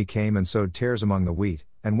 his enemy came and sowed tares among the wheat,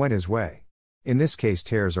 and went his way." In this case,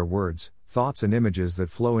 tares are words, thoughts and images that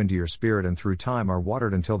flow into your spirit and through time are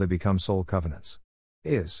watered until they become soul covenants.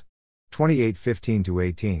 Is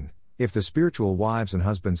 28:15-18, if the spiritual wives and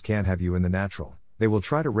husbands can't have you in the natural, they will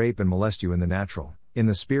try to rape and molest you in the natural, in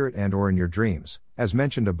the spirit and or in your dreams, as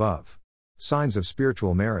mentioned above. Signs of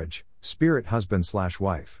spiritual marriage: spirit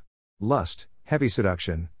husband/wife. Lust, heavy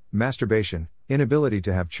seduction, masturbation, inability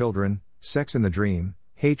to have children, sex in the dream,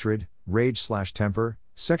 hatred, rage/temper,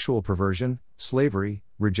 sexual perversion, slavery,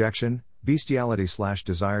 rejection,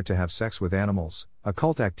 bestiality/desire to have sex with animals,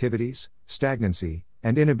 occult activities, stagnancy,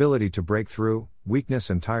 and inability to break through, weakness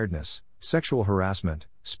and tiredness, sexual harassment,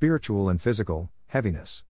 spiritual and physical,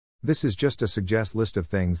 heaviness. This is just a suggest list of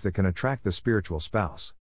things that can attract the spiritual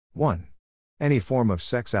spouse. 1. Any form of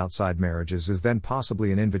sex outside marriages is then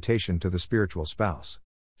possibly an invitation to the spiritual spouse.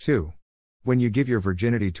 2. When you give your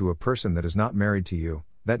virginity to a person that is not married to you,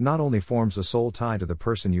 that not only forms a soul tie to the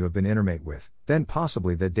person you have been intimate with, then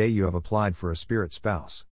possibly that day you have applied for a spirit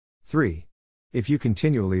spouse. 3. If you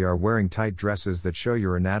continually are wearing tight dresses that show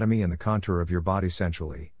your anatomy and the contour of your body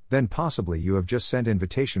sensually, then possibly you have just sent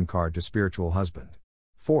invitation card to spiritual husband.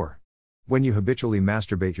 4. When you habitually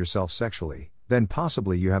masturbate yourself sexually, then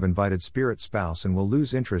possibly you have invited spirit spouse and will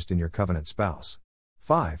lose interest in your covenant spouse.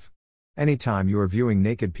 5. Anytime you are viewing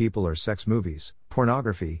naked people or sex movies,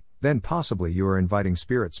 pornography, then possibly you are inviting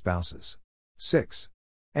spirit spouses. 6.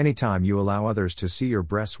 Anytime you allow others to see your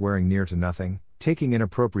breasts wearing near to nothing, taking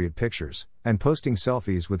inappropriate pictures, and posting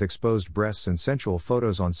selfies with exposed breasts and sensual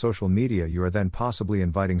photos on social media, you are then possibly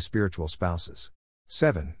inviting spiritual spouses.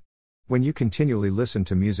 7. When you continually listen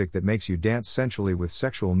to music that makes you dance sensually with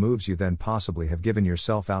sexual moves, you then possibly have given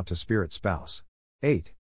yourself out to spirit spouse.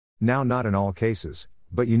 8. Now, not in all cases,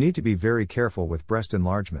 but you need to be very careful with breast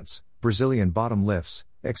enlargements, Brazilian bottom lifts,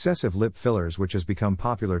 excessive lip fillers, which has become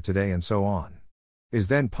popular today, and so on. Is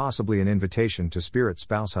then possibly an invitation to spirit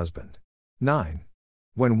spouse husband. 9.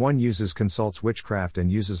 When one consults witchcraft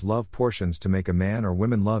and uses love portions to make a man or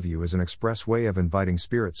woman love you is an express way of inviting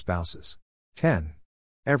spirit spouses. 10.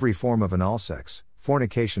 Every form of anal sex,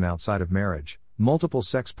 fornication outside of marriage, multiple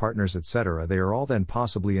sex partners, etc., they are all then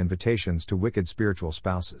possibly invitations to wicked spiritual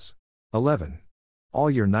spouses. 11. All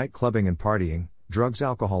your night clubbing and partying, drugs,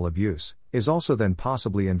 alcohol abuse, is also then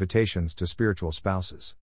possibly invitations to spiritual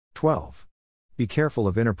spouses. 12. Be careful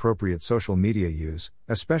of inappropriate social media use,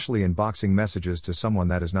 especially inboxing messages to someone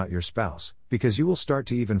that is not your spouse, because you will start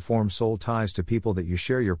to even form soul ties to people that you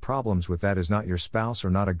share your problems with that is not your spouse or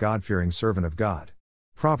not a God-fearing servant of God.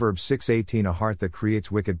 Proverbs 6:18 A heart that creates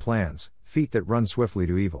wicked plans, feet that run swiftly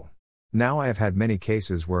to evil. Now I have had many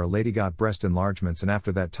cases where a lady got breast enlargements and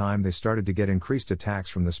after that time they started to get increased attacks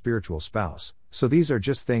from the spiritual spouse, so these are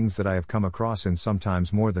just things that I have come across in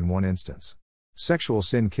sometimes more than one instance. Sexual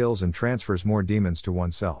sin kills and transfers more demons to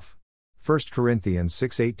oneself. 1 Corinthians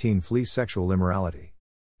 6:18 Flee sexual immorality.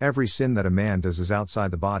 Every sin that a man does is outside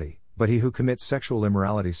the body, but he who commits sexual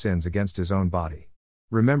immorality sins against his own body.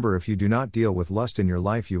 Remember, if you do not deal with lust in your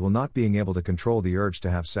life, you will not being able to control the urge to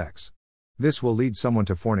have sex. This will lead someone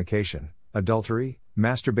to fornication, adultery,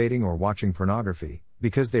 masturbating or watching pornography,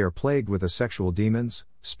 because they are plagued with the sexual demons,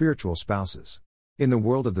 spiritual spouses. In the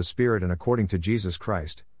world of the Spirit and according to Jesus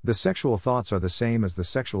Christ, the sexual thoughts are the same as the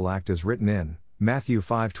sexual act as written in Matthew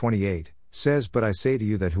 5:28, says, But I say to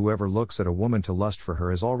you that whoever looks at a woman to lust for her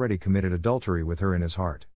has already committed adultery with her in his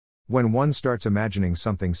heart. When one starts imagining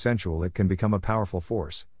something sensual, it can become a powerful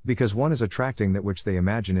force, because one is attracting that which they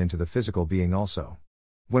imagine into the physical being also.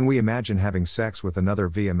 When we imagine having sex with another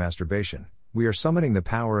via masturbation, we are summoning the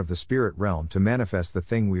power of the spirit realm to manifest the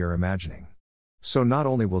thing we are imagining. So not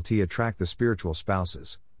only will T attract the spiritual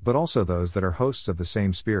spouses, but also those that are hosts of the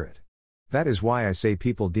same spirit. That is why I say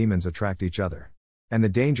demons attract each other. And the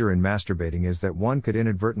danger in masturbating is that one could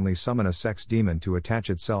inadvertently summon a sex demon to attach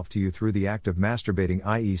itself to you through the act of masturbating,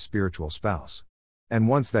 i.e. spiritual spouse. And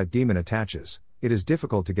once that demon attaches, it is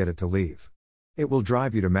difficult to get it to leave. It will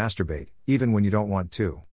drive you to masturbate, even when you don't want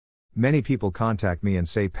to. Many people contact me and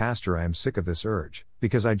say, Pastor, I am sick of this urge,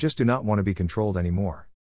 because I just do not want to be controlled anymore.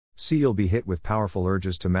 See, you'll be hit with powerful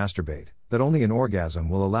urges to masturbate, that only an orgasm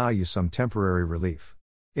will allow you some temporary relief.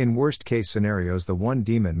 In worst case scenarios, the one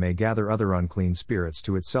demon may gather other unclean spirits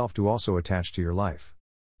to itself to also attach to your life.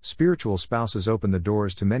 Spiritual spouses open the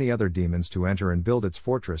doors to many other demons to enter and build its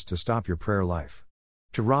fortress to stop your prayer life.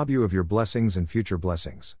 To rob you of your blessings and future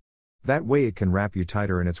blessings. That way it can wrap you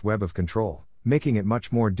tighter in its web of control, making it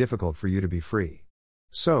much more difficult for you to be free.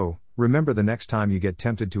 So, remember, the next time you get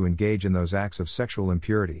tempted to engage in those acts of sexual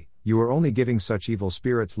impurity, you are only giving such evil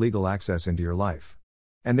spirits legal access into your life.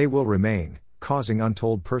 And they will remain, causing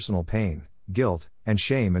untold personal pain, guilt, and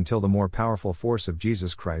shame until the more powerful force of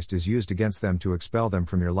Jesus Christ is used against them to expel them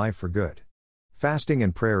from your life for good. Fasting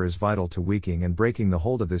and prayer is vital to weakening and breaking the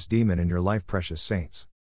hold of this demon in your life, precious saints.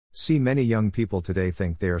 See, many young people today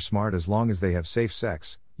think they are smart as long as they have safe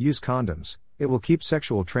sex, use condoms, it will keep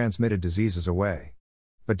sexual transmitted diseases away.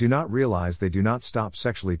 But do not realize they do not stop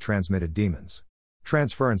sexually transmitted demons.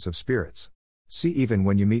 Transference of spirits. See, even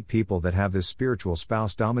when you meet people that have this spiritual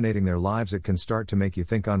spouse dominating their lives, it can start to make you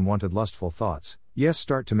think unwanted lustful thoughts, yes,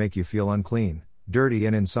 start to make you feel unclean, dirty,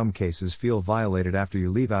 and in some cases feel violated after you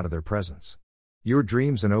leave out of their presence. Your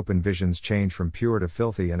dreams and open visions change from pure to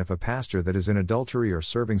filthy, and if a pastor that is in adultery or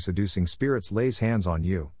serving seducing spirits lays hands on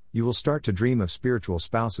you, you will start to dream of spiritual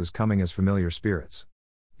spouses coming as familiar spirits.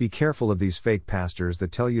 Be careful of these fake pastors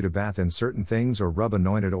that tell you to bath in certain things or rub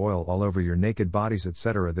anointed oil all over your naked bodies,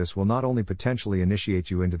 etc. This will not only potentially initiate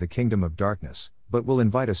you into the kingdom of darkness, but will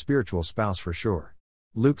invite a spiritual spouse for sure.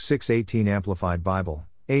 Luke 6:18 Amplified Bible,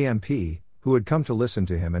 AMP, who had come to listen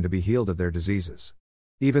to him and to be healed of their diseases.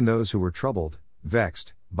 Even those who were troubled,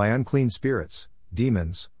 vexed, by unclean spirits,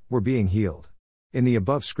 demons, were being healed. In the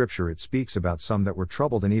above scripture it speaks about some that were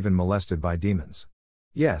troubled and even molested by demons.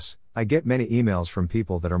 Yes, I get many emails from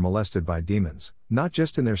people that are molested by demons, not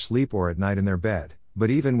just in their sleep or at night in their bed, but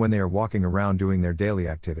even when they are walking around doing their daily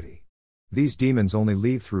activity. These demons only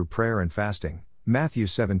leave through prayer and fasting, Matthew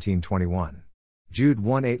 17:21. Jude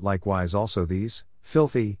 1:8 Likewise also these,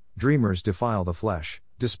 filthy, dreamers defile the flesh,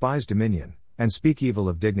 despise dominion, and speak evil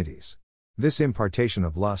of dignities. This impartation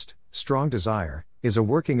of lust, strong desire, is a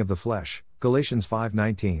working of the flesh, Galatians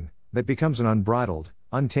 5:19, that becomes an unbridled,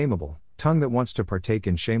 untamable tongue that wants to partake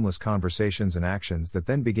in shameless conversations and actions that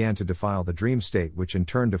then began to defile the dream state, which in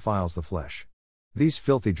turn defiles the flesh. These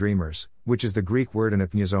filthy dreamers, which is the Greek word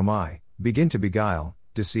anapneusomai, begin to beguile,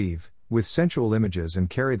 deceive, with sensual images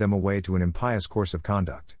and carry them away to an impious course of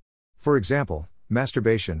conduct. For example,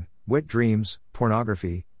 masturbation, wet dreams,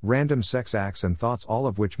 pornography, random sex acts and thoughts, all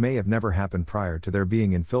of which may have never happened prior to their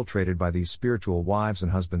being infiltrated by these spiritual wives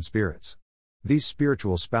and husband spirits. These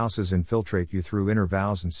spiritual spouses infiltrate you through inner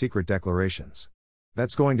vows and secret declarations.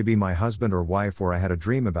 That's going to be my husband or wife, or I had a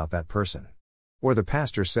dream about that person. Or the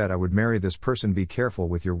pastor said I would marry this person. Be careful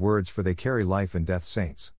with your words, for they carry life and death,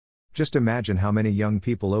 saints. Just imagine how many young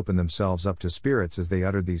people open themselves up to spirits as they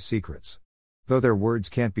uttered these secrets. Though their words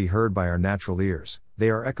can't be heard by our natural ears, they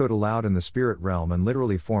are echoed aloud in the spirit realm and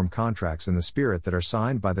literally form contracts in the spirit that are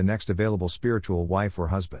signed by the next available spiritual wife or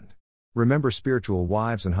husband. Remember, spiritual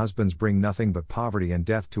wives and husbands bring nothing but poverty and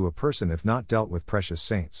death to a person if not dealt with precious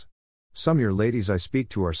saints. Some your ladies I speak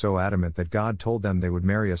to are so adamant that God told them they would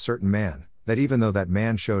marry a certain man, that even though that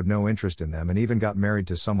man showed no interest in them and even got married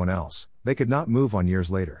to someone else, they could not move on years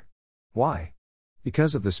later. Why?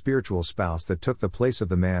 Because of the spiritual spouse that took the place of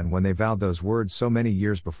the man when they vowed those words so many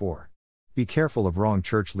years before. Be careful of wrong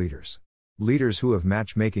church leaders. Leaders who have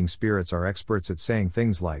matchmaking spirits are experts at saying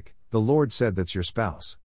things like, "The Lord said that's your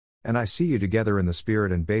spouse. And I see you together in the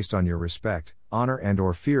spirit," and based on your respect, honor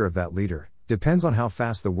and/or fear of that leader, depends on how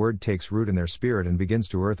fast the word takes root in their spirit and begins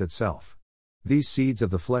to earth itself. These seeds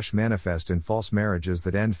of the flesh manifest in false marriages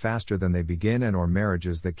that end faster than they begin and/or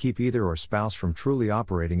marriages that keep either or spouse from truly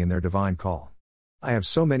operating in their divine call. I have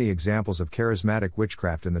so many examples of charismatic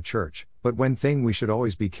witchcraft in the church, but one thing we should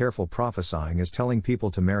always be careful prophesying is telling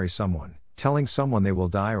people to marry someone, telling someone they will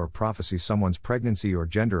die, or prophecy someone's pregnancy or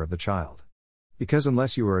gender of the child. Because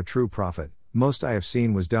unless you are a true prophet, most I have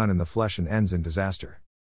seen was done in the flesh and ends in disaster.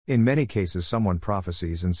 In many cases someone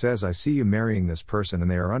prophesies and says, "I see you marrying this person,"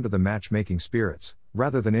 and they are under the matchmaking spirits,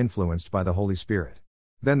 rather than influenced by the Holy Spirit.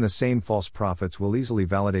 Then the same false prophets will easily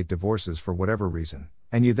validate divorces for whatever reason,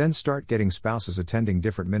 and you then start getting spouses attending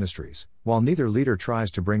different ministries, while neither leader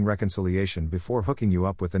tries to bring reconciliation before hooking you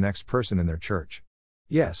up with the next person in their church.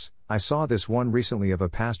 Yes, I saw this one recently of a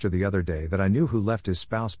pastor the other day that I knew who left his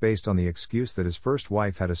spouse based on the excuse that his first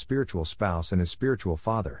wife had a spiritual spouse and his spiritual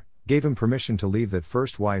father gave him permission to leave that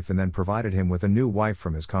first wife and then provided him with a new wife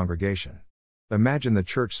from his congregation. Imagine the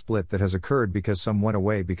church split that has occurred because some went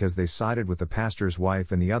away because they sided with the pastor's wife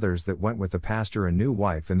and the others that went with the pastor and new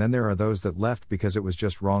wife, and then there are those that left because it was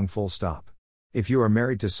just wrong, full stop. If you are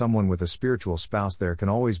married to someone with a spiritual spouse, there can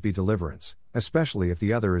always be deliverance, especially if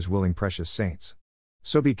the other is willing, precious saints.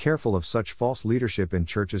 So be careful of such false leadership in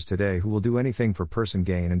churches today who will do anything for person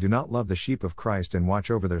gain and do not love the sheep of Christ and watch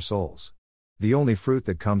over their souls. The only fruit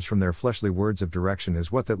that comes from their fleshly words of direction is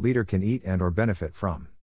what that leader can eat and/or benefit from.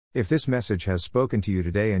 If this message has spoken to you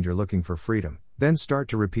today and you're looking for freedom, then start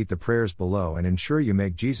to repeat the prayers below and ensure you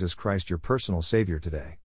make Jesus Christ your personal Savior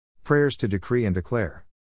today. Prayers to decree and declare.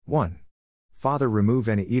 1. Father, remove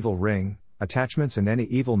any evil ring, attachments and any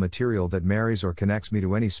evil material that marries or connects me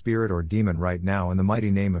to any spirit or demon right now in the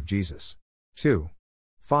mighty name of Jesus. 2.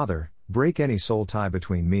 Father, break any soul tie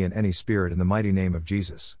between me and any spirit in the mighty name of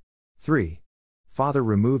Jesus. 3. Father,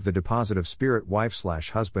 remove the deposit of spirit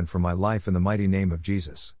wife/husband from my life in the mighty name of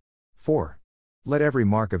Jesus. 4. Let every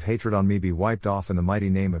mark of hatred on me be wiped off in the mighty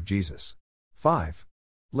name of Jesus. 5.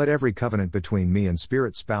 Let every covenant between me and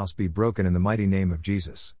spirit spouse be broken in the mighty name of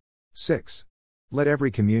Jesus. 6. Let every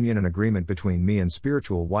communion and agreement between me and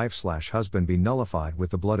spiritual wife/husband be nullified with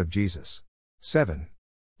the blood of Jesus. 7.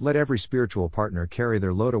 Let every spiritual partner carry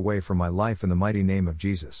their load away from my life in the mighty name of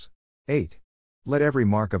Jesus. 8. Let every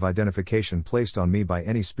mark of identification placed on me by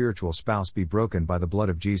any spiritual spouse be broken by the blood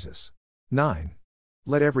of Jesus. 9.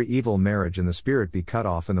 Let every evil marriage in the spirit be cut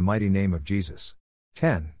off in the mighty name of Jesus.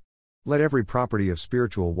 10. Let every property of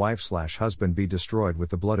spiritual wife/husband be destroyed with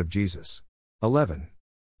the blood of Jesus. 11.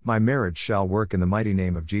 My marriage shall work in the mighty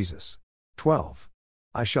name of Jesus. 12.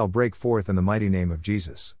 I shall break forth in the mighty name of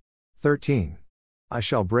Jesus. 13. I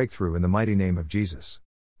shall break through in the mighty name of Jesus.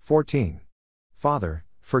 14. Father,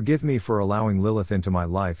 forgive me for allowing Lilith into my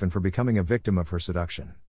life and for becoming a victim of her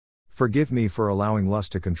seduction. Forgive me for allowing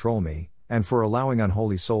lust to control me, and for allowing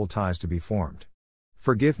unholy soul ties to be formed.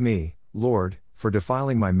 Forgive me, Lord, for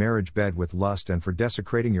defiling my marriage bed with lust and for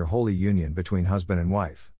desecrating your holy union between husband and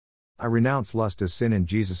wife. I renounce lust as sin in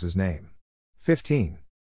Jesus' name. 15.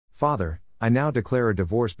 Father, I now declare a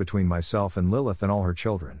divorce between myself and Lilith and all her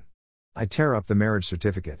children. I tear up the marriage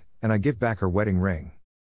certificate, and I give back her wedding ring.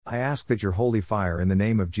 I ask that your holy fire in the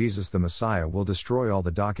name of Jesus the Messiah will destroy all the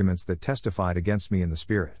documents that testified against me in the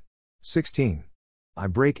Spirit. 16. I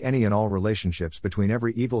break any and all relationships between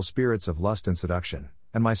every evil spirits of lust and seduction,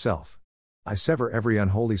 and myself. I sever every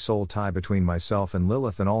unholy soul tie between myself and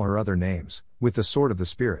Lilith and all her other names, with the sword of the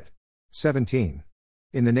Spirit. 17.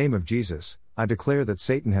 In the name of Jesus, I declare that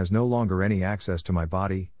Satan has no longer any access to my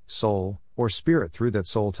body, soul, or spirit through that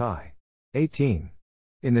soul tie. 18.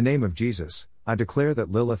 In the name of Jesus, I declare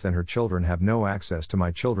that Lilith and her children have no access to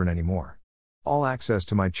my children anymore. All access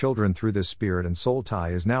to my children through this spirit and soul tie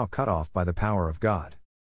is now cut off by the power of God.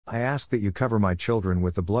 I ask that you cover my children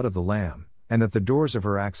with the blood of the Lamb, and that the doors of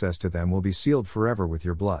her access to them will be sealed forever with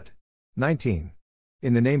your blood. 19.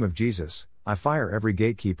 In the name of Jesus, I fire every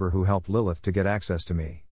gatekeeper who helped Lilith to get access to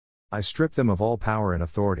me. I strip them of all power and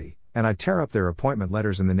authority, and I tear up their appointment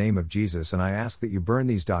letters in the name of Jesus, and I ask that you burn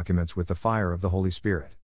these documents with the fire of the Holy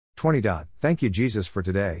Spirit. 20. Thank you, Jesus, for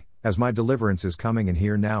today, as my deliverance is coming and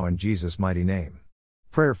here now in Jesus' mighty name.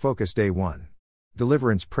 Prayer Focus Day 1.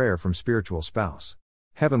 Deliverance Prayer from Spiritual Spouse.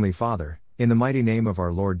 Heavenly Father, in the mighty name of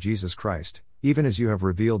our Lord Jesus Christ, even as you have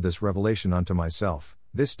revealed this revelation unto myself,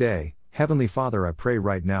 this day, Heavenly Father, I pray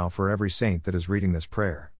right now for every saint that is reading this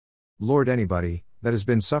prayer. Lord, anybody that has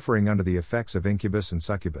been suffering under the effects of incubus and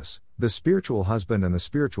succubus, the spiritual husband and the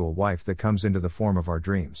spiritual wife that comes into the form of our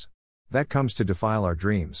dreams, that comes to defile our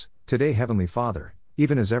dreams, today, Heavenly Father,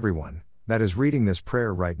 even as everyone that is reading this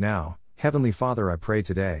prayer right now, Heavenly Father, I pray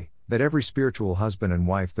today, that every spiritual husband and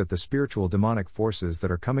wife, that the spiritual demonic forces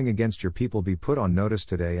that are coming against your people be put on notice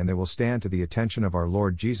today, and they will stand to the attention of our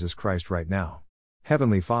Lord Jesus Christ right now.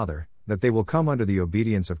 Heavenly Father, that they will come under the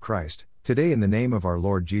obedience of Christ, today in the name of our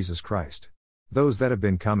Lord Jesus Christ. Those that have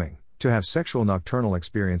been coming to have sexual nocturnal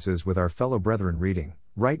experiences with our fellow brethren reading,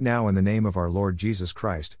 right now in the name of our Lord Jesus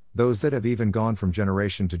Christ, those that have even gone from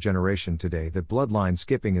generation to generation today, that bloodline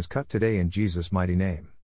skipping is cut today in Jesus' mighty name.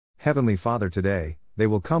 Heavenly Father, today, they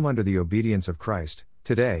will come under the obedience of Christ,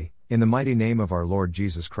 today, in the mighty name of our Lord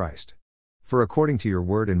Jesus Christ. For according to your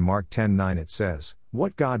word in Mark 10:9 it says,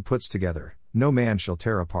 "What God puts together, no man shall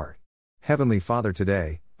tear apart." Heavenly Father,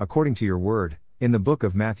 today, according to your word, in the book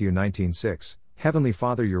of Matthew 19:6, Heavenly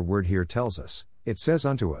Father, your word here tells us, it says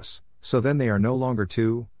unto us, "So then they are no longer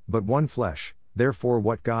two, but one flesh, therefore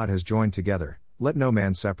what God has joined together, let no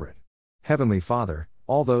man separate." Heavenly Father,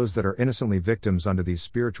 all those that are innocently victims unto these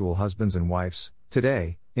spiritual husbands and wives,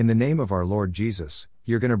 today, in the name of our Lord Jesus,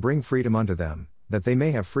 you're going to bring freedom unto them, that they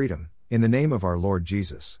may have freedom, in the name of our Lord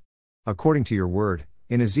Jesus. According to your word,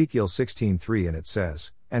 in Ezekiel 16:3, and it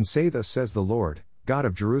says, "And say, thus says the Lord, God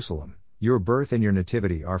of Jerusalem, your birth and your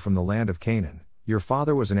nativity are from the land of Canaan. Your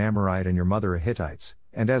father was an Amorite and your mother a Hittite,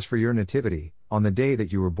 and as for your nativity, on the day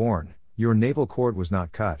that you were born, your navel cord was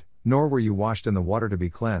not cut, nor were you washed in the water to be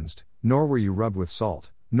cleansed, nor were you rubbed with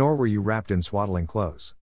salt, nor were you wrapped in swaddling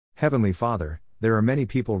clothes." Heavenly Father, there are many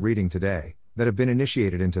people reading today that have been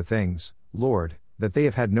initiated into things, Lord, that they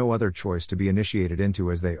have had no other choice to be initiated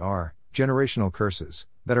into, as they are generational curses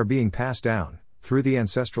that are being passed down through the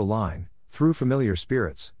ancestral line, through familiar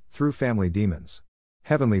spirits, through family demons.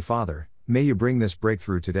 Heavenly Father, may you bring this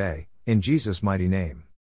breakthrough today, in Jesus' mighty name.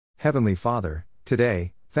 Heavenly Father,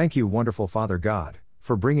 today, thank you, wonderful Father God,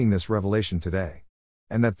 for bringing this revelation today.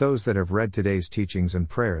 And that those that have read today's teachings and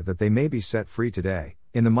prayer, that they may be set free today,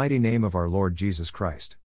 in the mighty name of our Lord Jesus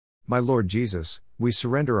Christ. My Lord Jesus, we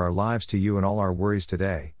surrender our lives to you and all our worries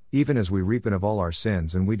today, even as we repent of all our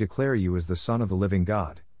sins, and we declare you as the Son of the living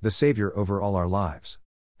God, the Savior over all our lives.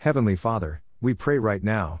 Heavenly Father, we pray right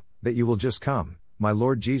now, that you will just come, my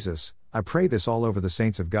Lord Jesus. I pray this all over the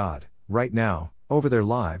saints of God, right now, over their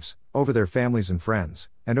lives, over their families and friends,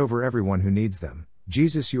 and over everyone who needs them.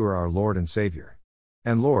 Jesus, you are our Lord and Savior.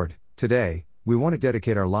 And Lord, today, we want to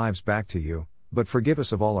dedicate our lives back to you, but forgive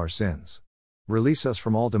us of all our sins. Release us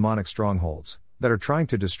from all demonic strongholds that are trying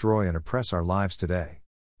to destroy and oppress our lives today.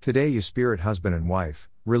 Today, you spirit husband and wife,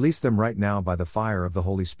 release them right now by the fire of the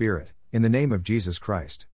Holy Spirit, in the name of Jesus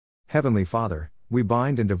Christ. Heavenly Father, we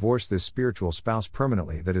bind and divorce this spiritual spouse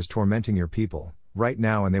permanently that is tormenting your people, right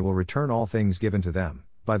now, and they will return all things given to them,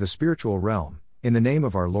 by the spiritual realm, in the name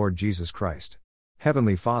of our Lord Jesus Christ.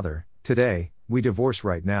 Heavenly Father, today, we divorce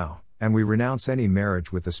right now, and we renounce any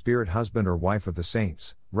marriage with the spirit husband or wife of the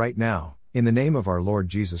saints, right now, in the name of our Lord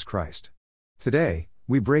Jesus Christ. Today,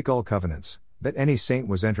 we break all covenants that any saint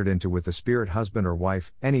was entered into with the spirit husband or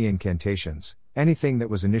wife, any incantations, anything that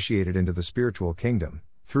was initiated into the spiritual kingdom,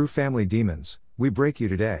 through family demons, we break you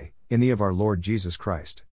today, in the of our Lord Jesus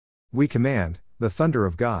Christ. We command the thunder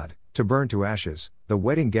of God to burn to ashes the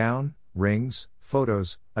wedding gown, rings,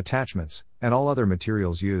 photos, attachments, and all other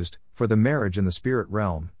materials used for the marriage in the spirit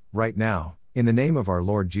realm, right now, in the name of our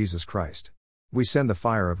Lord Jesus Christ. We send the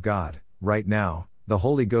fire of God, right now, the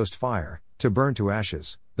Holy Ghost fire, to burn to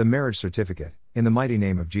ashes the marriage certificate, in the mighty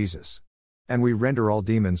name of Jesus. And we render all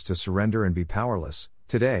demons to surrender and be powerless,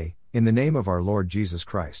 today, in the name of our Lord Jesus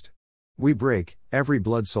Christ. We break every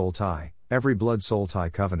blood-soul tie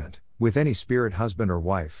covenant, with any spirit husband or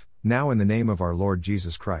wife, now in the name of our Lord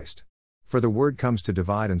Jesus Christ. For the word comes to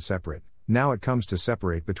divide and separate, now it comes to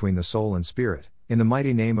separate between the soul and spirit, in the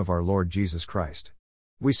mighty name of our Lord Jesus Christ.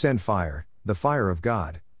 We send fire, the fire of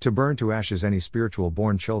God, to burn to ashes any spiritual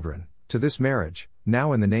born children, to this marriage,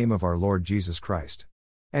 now in the name of our Lord Jesus Christ.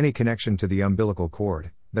 Any connection to the umbilical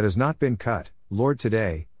cord, that has not been cut, Lord,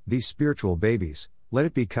 today, these spiritual babies, let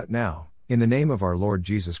it be cut now, in the name of our Lord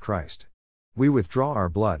Jesus Christ. We withdraw our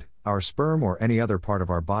blood, our sperm, or any other part of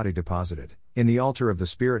our body deposited in the altar of the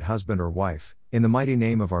Spirit husband or wife, in the mighty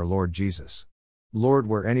name of our Lord Jesus. Lord,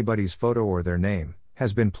 where anybody's photo or their name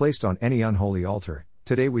has been placed on any unholy altar,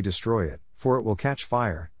 today we destroy it, for it will catch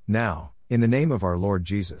fire, now, in the name of our Lord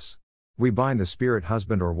Jesus. We bind the spirit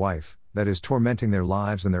husband or wife, that is tormenting their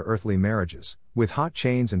lives and their earthly marriages, with hot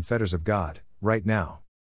chains and fetters of God, right now.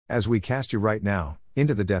 As we cast you right now,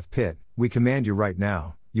 into the death pit, we command you right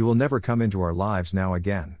now, you will never come into our lives now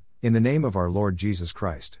again, in the name of our Lord Jesus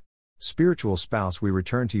Christ. Spiritual spouse, we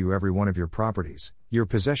return to you every one of your properties, your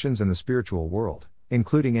possessions in the spiritual world,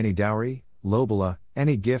 including any dowry, lobola,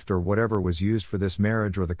 any gift or whatever was used for this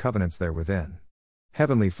marriage or the covenants therewithin.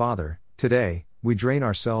 Heavenly Father, today, we drain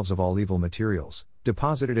ourselves of all evil materials,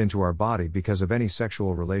 deposited into our body because of any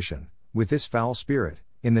sexual relation, with this foul spirit,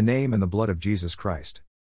 in the name and the blood of Jesus Christ.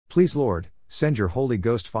 Please, Lord, send your Holy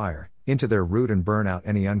Ghost fire, into their root and burn out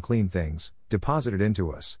any unclean things, deposited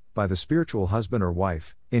into us, by the spiritual husband or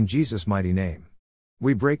wife, in Jesus' mighty name.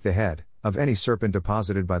 We break the head, of any serpent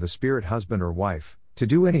deposited by the spirit husband or wife, to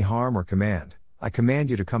do any harm or command. I command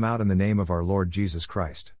you to come out in the name of our Lord Jesus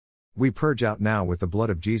Christ. We purge out now with the blood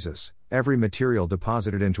of Jesus, every material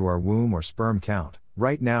deposited into our womb or sperm count,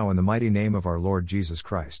 right now in the mighty name of our Lord Jesus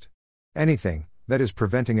Christ. Anything that is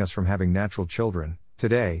preventing us from having natural children,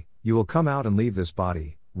 today, you will come out and leave this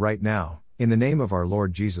body, right now, in the name of our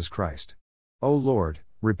Lord Jesus Christ. O Lord,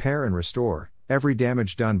 repair and restore every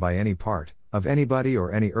damage done by any part of anybody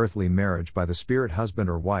or any earthly marriage by the spirit husband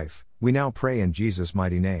or wife, we now pray in Jesus'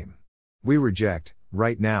 mighty name. We reject,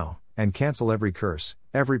 right now, and cancel every curse,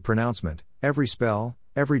 every pronouncement, every spell,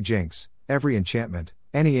 every jinx, every enchantment,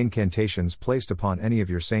 any incantations placed upon any of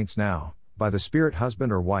your saints now, by the spirit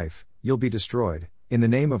husband or wife, you'll be destroyed, in the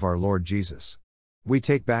name of our Lord Jesus. We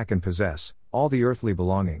take back and possess all the earthly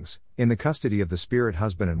belongings, in the custody of the spirit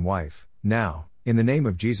husband and wife, now, in the name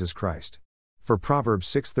of Jesus Christ. For Proverbs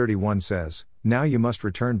 6:31 says, now you must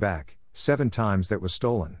return back, 7 times that was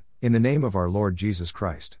stolen, in the name of our Lord Jesus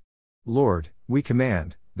Christ. Lord, we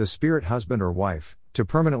command the spirit husband or wife to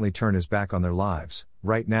permanently turn his back on their lives,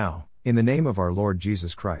 right now, in the name of our Lord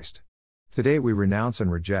Jesus Christ. Today we renounce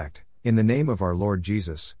and reject, in the name of our Lord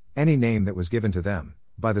Jesus, any name that was given to them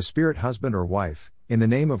by the spirit husband or wife, in the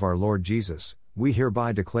name of our Lord Jesus. We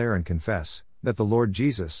hereby declare and confess that the Lord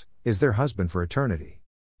Jesus is their husband for eternity.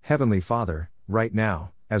 Heavenly Father, right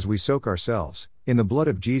now, as we soak ourselves in the blood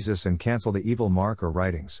of Jesus and cancel the evil mark or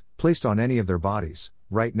writings placed on any of their bodies,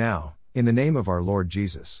 right now, in the name of our Lord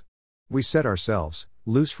Jesus. We set ourselves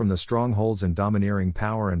loose from the strongholds and domineering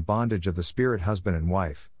power and bondage of the spirit husband and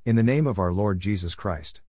wife, in the name of our Lord Jesus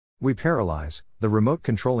Christ. We paralyze the remote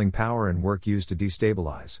controlling power and work used to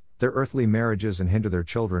destabilize their earthly marriages and hinder their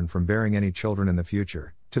children from bearing any children in the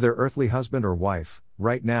future, to their earthly husband or wife,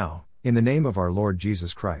 right now, in the name of our Lord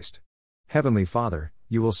Jesus Christ. Heavenly Father,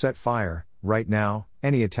 you will set fire, right now,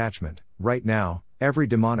 any attachment, right now, every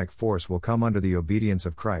demonic force will come under the obedience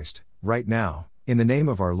of Christ, right now, in the name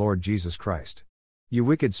of our Lord Jesus Christ. You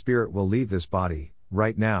wicked spirit will leave this body,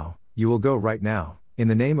 right now, you will go right now, in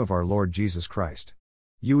the name of our Lord Jesus Christ.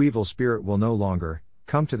 You evil spirit will no longer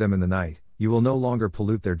come to them in the night, you will no longer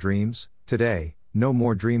pollute their dreams, today, no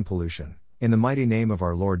more dream pollution, in the mighty name of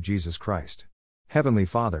our Lord Jesus Christ. Heavenly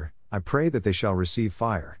Father, I pray that they shall receive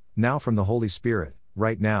fire, now from the Holy Spirit,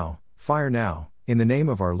 right now, fire now, in the name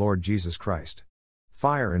of our Lord Jesus Christ.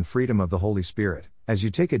 Fire and freedom of the Holy Spirit, as you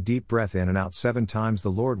take a deep breath in and out 7 times, the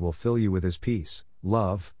Lord will fill you with His peace,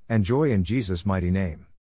 love, and joy in Jesus' mighty name.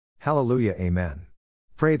 Hallelujah, amen.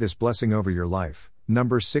 Pray this blessing over your life.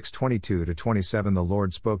 Numbers 6:22-27. The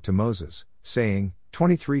Lord spoke to Moses, saying,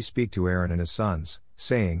 23. Speak to Aaron and his sons,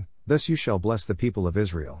 saying, thus you shall bless the people of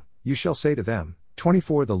Israel. You shall say to them,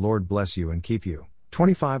 24. The Lord bless you and keep you.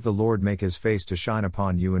 25. The Lord make His face to shine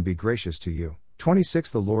upon you and be gracious to you.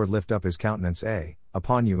 26. The Lord lift up His countenance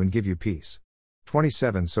upon you and give you peace.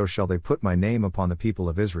 27. So shall they put my name upon the people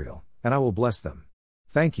of Israel, and I will bless them.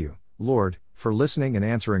 Thank you, Lord, for listening and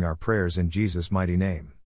answering our prayers in Jesus' mighty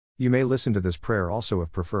name. You may listen to this prayer also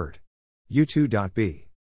if preferred. U2.B.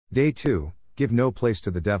 Day 2, Give no place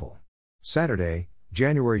to the devil. Saturday,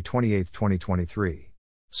 January 28, 2023.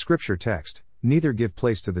 Scripture text, neither give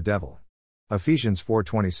place to the devil. Ephesians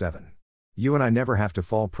 4:27. You and I never have to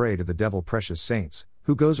fall prey to the devil, precious saints,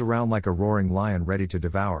 who goes around like a roaring lion ready to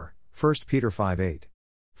devour. 1 Peter 5:8.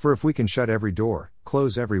 For if we can shut every door,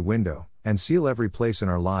 close every window, and seal every place in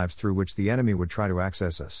our lives through which the enemy would try to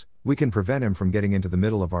access us, we can prevent him from getting into the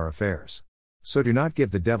middle of our affairs. So do not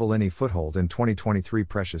give the devil any foothold in 2023,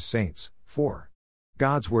 precious saints. 4.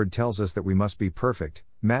 God's word tells us that we must be perfect,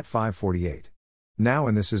 Matt 5:48. Now,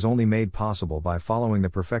 and this is only made possible by following the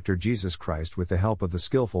perfecter Jesus Christ with the help of the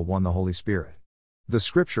skillful one, the Holy Spirit. The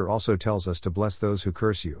scripture also tells us to bless those who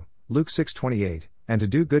curse you, Luke 6:28, and to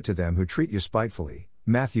do good to them who treat you spitefully,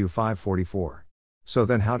 Matthew 5:44. So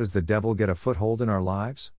then how does the devil get a foothold in our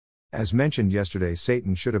lives? As mentioned yesterday,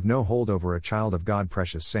 Satan should have no hold over a child of God,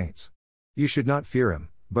 precious saints. You should not fear him,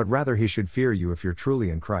 but rather he should fear you if you're truly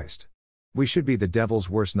in Christ. We should be the devil's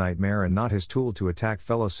worst nightmare and not his tool to attack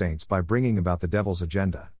fellow saints by bringing about the devil's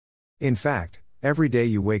agenda. In fact, every day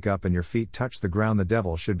you wake up and your feet touch the ground, the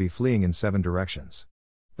devil should be fleeing in 7 directions.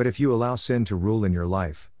 But if you allow sin to rule in your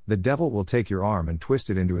life, the devil will take your arm and twist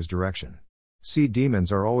it into his direction. See,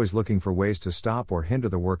 demons are always looking for ways to stop or hinder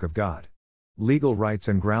the work of God. Legal rights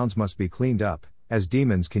and grounds must be cleaned up, as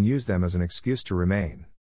demons can use them as an excuse to remain.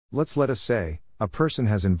 Let us say, a person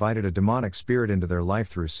has invited a demonic spirit into their life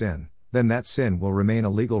through sin, then that sin will remain a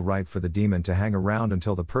legal right for the demon to hang around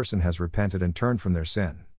until the person has repented and turned from their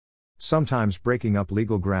sin. Sometimes breaking up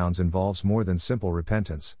legal grounds involves more than simple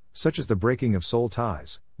repentance, such as the breaking of soul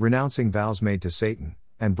ties, renouncing vows made to Satan,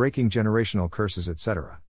 and breaking generational curses,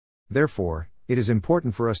 etc. Therefore, it is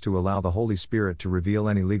important for us to allow the Holy Spirit to reveal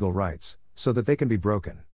any legal rights, so that they can be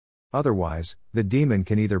broken. Otherwise, the demon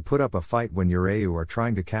can either put up a fight when you are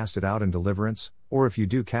trying to cast it out in deliverance, or if you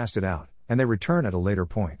do cast it out, and they return at a later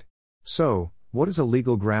point. So, what is a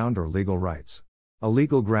legal ground or legal rights? A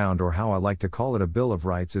legal ground, or how I like to call it, a bill of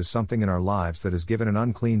rights, is something in our lives that has given an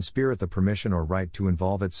unclean spirit the permission or right to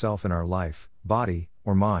involve itself in our life, body,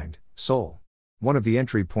 or mind, soul. One of the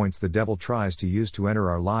entry points the devil tries to use to enter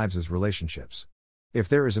our lives is relationships. If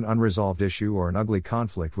there is an unresolved issue or an ugly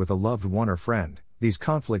conflict with a loved one or friend, these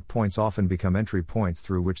conflict points often become entry points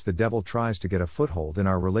through which the devil tries to get a foothold in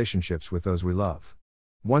our relationships with those we love.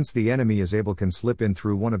 Once the enemy is able, can slip in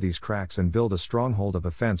through one of these cracks and build a stronghold of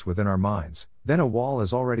offense within our minds, then a wall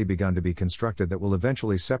has already begun to be constructed that will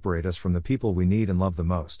eventually separate us from the people we need and love the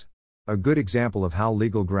most. A good example of how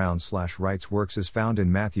legal grounds/rights works is found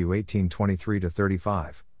in Matthew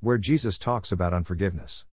 18:23-35, where Jesus talks about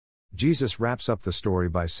unforgiveness. Jesus wraps up the story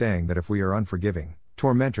by saying that if we are unforgiving,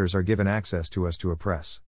 tormentors are given access to us to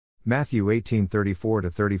oppress. Matthew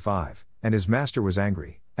 18:34-35, and his master was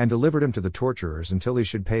angry, and delivered him to the torturers until he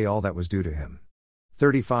should pay all that was due to him.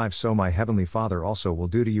 35 So my heavenly Father also will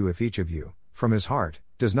do to you if each of you, from his heart,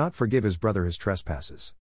 does not forgive his brother his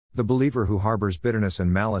trespasses. The believer who harbors bitterness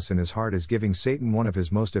and malice in his heart is giving Satan one of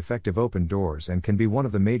his most effective open doors and can be one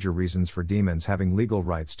of the major reasons for demons having legal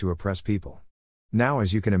rights to oppress people. Now,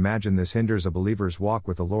 as you can imagine, this hinders a believer's walk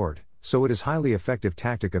with the Lord, so it is highly effective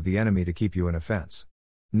tactic of the enemy to keep you in offense.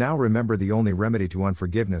 Now remember, the only remedy to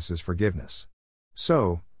unforgiveness is forgiveness.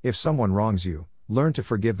 So, if someone wrongs you, learn to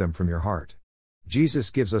forgive them from your heart. Jesus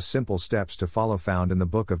gives us simple steps to follow found in the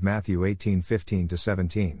book of Matthew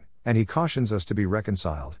 18:15-17, and he cautions us to be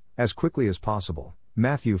reconciled, as quickly as possible,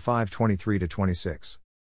 Matthew 5:23-26.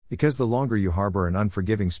 Because the longer you harbor an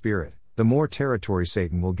unforgiving spirit, the more territory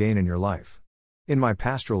Satan will gain in your life. In my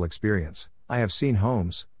pastoral experience, I have seen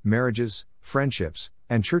homes, marriages, friendships,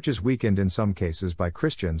 and churches weakened in some cases by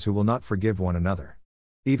Christians who will not forgive one another.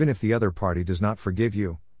 Even if the other party does not forgive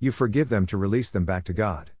you, you forgive them to release them back to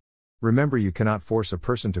God. Remember, you cannot force a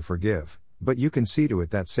person to forgive, but you can see to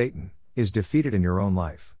it that Satan is defeated in your own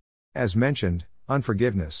life. As mentioned,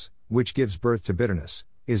 unforgiveness, which gives birth to bitterness,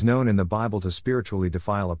 is known in the Bible to spiritually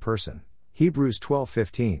defile a person. Hebrews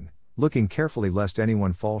 12:15, looking carefully lest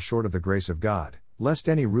anyone fall short of the grace of God, lest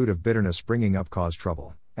any root of bitterness springing up cause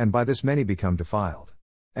trouble, and by this many become defiled.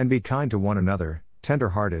 And be kind to one another,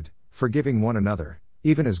 tender-hearted, forgiving one another,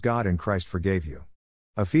 even as God in Christ forgave you.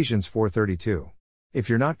 Ephesians 4:32. If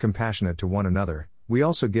you're not compassionate to one another, we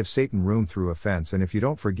also give Satan room through offense, and if you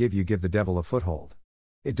don't forgive, you give the devil a foothold.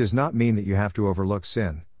 It does not mean that you have to overlook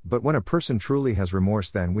sin, but when a person truly has remorse,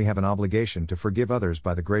 then we have an obligation to forgive others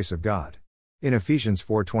by the grace of God. In Ephesians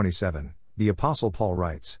 4:27, the Apostle Paul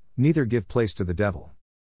writes, "Neither give place to the devil."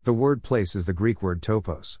 The word place is the Greek word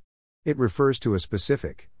topos. It refers to a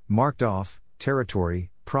specific, marked off, territory,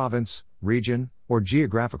 province, region, or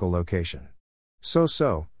geographical location.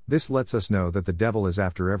 So, this lets us know that the devil is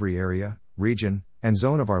after every area, region, and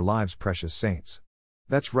zone of our lives, precious saints.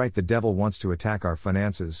 That's right, the devil wants to attack our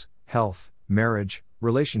finances, health, marriage,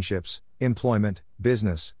 relationships, employment,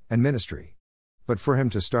 business, and ministry. But for him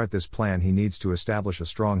to start this plan, he needs to establish a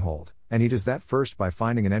stronghold, and he does that first by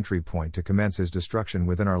finding an entry point to commence his destruction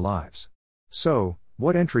within our lives. So,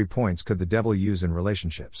 what entry points could the devil use in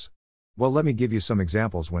relationships? Well, let me give you some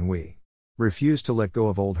examples. When we refuse to let go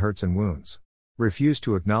of old hurts and wounds, refuse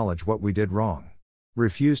to acknowledge what we did wrong,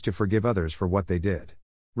 refuse to forgive others for what they did,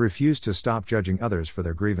 refuse to stop judging others for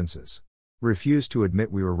their grievances, refuse to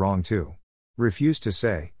admit we were wrong too, refuse to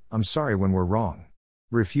say, "I'm sorry" when we're wrong,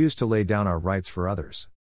 refuse to lay down our rights for others.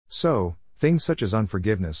 So, Things such as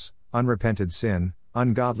unforgiveness, unrepented sin,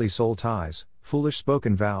 ungodly soul ties, foolish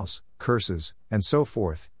spoken vows, curses, and so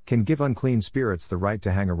forth, can give unclean spirits the right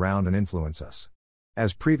to hang around and influence us.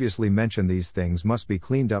 As previously mentioned, these things must be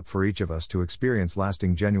cleaned up for each of us to experience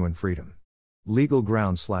lasting genuine freedom. Legal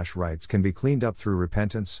grounds/rights can be cleaned up through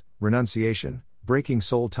repentance, renunciation, breaking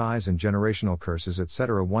soul ties and generational curses,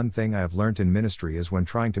 etc. One thing I have learnt in ministry is when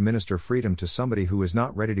trying to minister freedom to somebody who is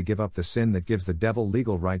not ready to give up the sin that gives the devil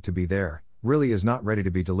legal right to be there, really is not ready to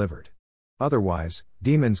be delivered. Otherwise,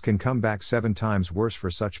 demons can come back 7 times worse for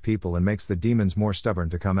such people and makes the demons more stubborn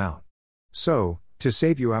to come out. So, to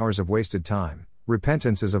save you hours of wasted time,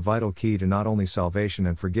 repentance is a vital key to not only salvation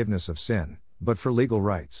and forgiveness of sin, but for legal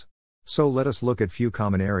rights. So let us look at few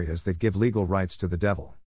common areas that give legal rights to the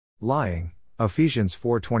devil. Lying. Ephesians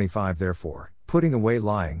 4:25. Therefore, putting away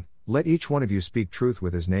lying, let each one of you speak truth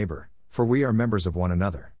with his neighbor, for we are members of one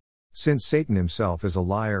another. Since Satan himself is a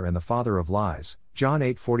liar and the father of lies, John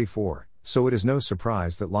 8:44, so it is no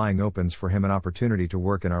surprise that lying opens for him an opportunity to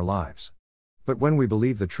work in our lives. But when we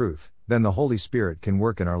believe the truth, then the Holy Spirit can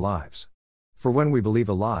work in our lives. For when we believe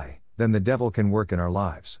a lie, then the devil can work in our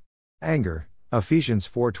lives. Anger. Ephesians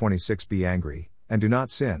 4:26. Be angry, and do not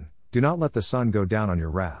sin, do not let the sun go down on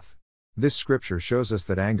your wrath. This scripture shows us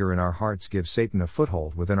that anger in our hearts gives Satan a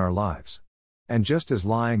foothold within our lives. And just as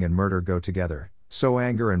lying and murder go together, so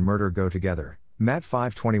anger and murder go together. Matt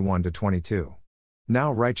 5:21-22.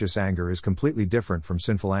 Now righteous anger is completely different from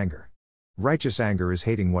sinful anger. Righteous anger is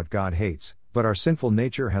hating what God hates, but our sinful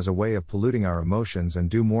nature has a way of polluting our emotions and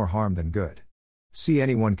do more harm than good. See,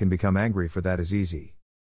 anyone can become angry, for that is easy.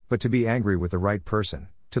 But to be angry with the right person,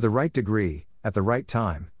 to the right degree, at the right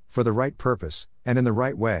time, for the right purpose, and in the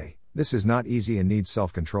right way, this is not easy and needs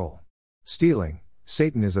self-control. Stealing.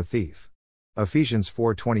 Satan is a thief. Ephesians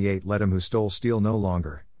 4:28. Let him who stole steal no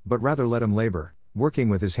longer, but rather let him labor, working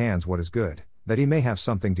with his hands what is good, that he may have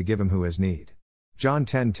something to give him who has need. John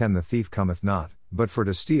 10:10. The thief cometh not, but for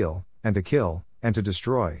to steal, and to kill, and to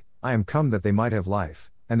destroy. I am come that they might have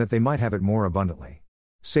life, and that they might have it more abundantly.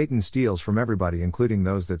 Satan steals from everybody, including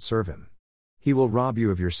those that serve him. He will rob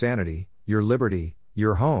you of your sanity, your liberty,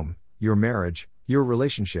 your home, your marriage, your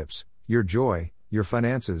relationships, your joy, your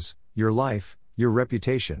finances, your life, your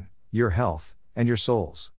reputation, your health, and your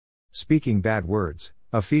souls. Speaking bad words.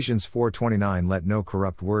 Ephesians 4:29. Let no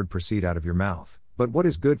corrupt word proceed out of your mouth, but what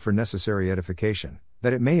is good for necessary edification,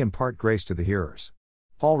 that it may impart grace to the hearers.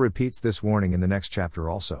 Paul repeats this warning in the next chapter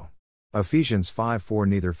also. Ephesians 5:4.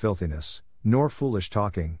 Neither filthiness, nor foolish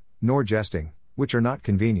talking, nor jesting, which are not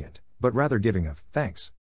convenient, but rather giving of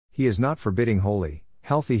thanks. He is not forbidding holy,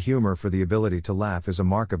 healthy humor, for the ability to laugh is a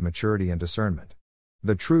mark of maturity and discernment.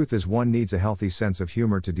 The truth is, one needs a healthy sense of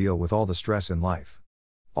humor to deal with all the stress in life.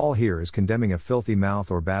 All here is condemning a filthy mouth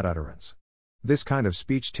or bad utterance. This kind of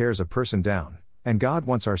speech tears a person down, and God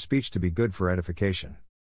wants our speech to be good for edification.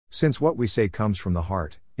 Since what we say comes from the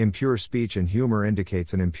heart, impure speech and humor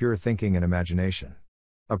indicates an impure thinking and imagination.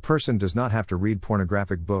 A person does not have to read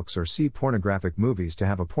pornographic books or see pornographic movies to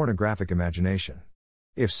have a pornographic imagination.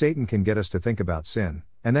 If Satan can get us to think about sin,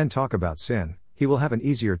 and then talk about sin, he will have an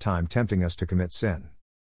easier time tempting us to commit sin.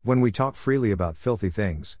 When we talk freely about filthy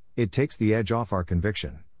things, it takes the edge off our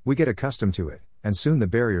conviction, we get accustomed to it, and soon the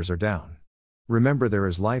barriers are down. Remember, there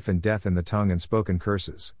is life and death in the tongue, and spoken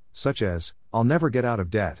curses, such as, I'll never get out of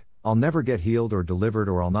debt, I'll never get healed or delivered,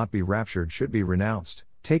 or I'll not be raptured, should be renounced,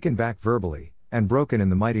 taken back verbally, and broken in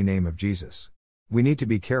the mighty name of Jesus. We need to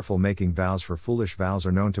be careful making vows, for foolish vows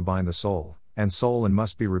are known to bind the soul, and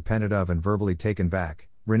must be repented of and verbally taken back,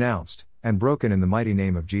 renounced, and broken in the mighty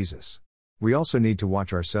name of Jesus. We also need to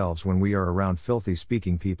watch ourselves when we are around filthy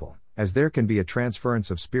speaking people, as there can be a transference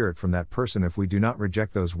of spirit from that person if we do not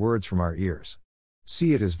reject those words from our ears.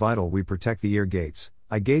 See, it is vital we protect the ear gates,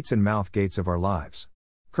 eye gates and mouth gates of our lives.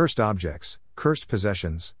 Cursed objects, cursed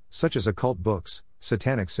possessions, such as occult books,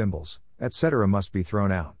 satanic symbols, etc. must be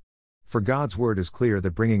thrown out. For God's word is clear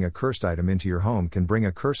that bringing a cursed item into your home can bring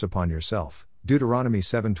a curse upon yourself. Deuteronomy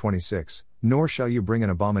 7:26, nor shall you bring an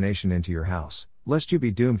abomination into your house, lest you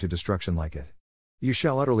be doomed to destruction like it. You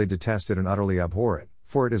shall utterly detest it and utterly abhor it,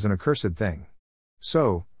 for it is an accursed thing.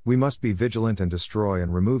 So, we must be vigilant and destroy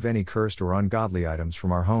and remove any cursed or ungodly items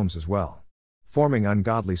from our homes as well. Forming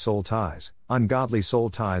ungodly soul ties. Ungodly soul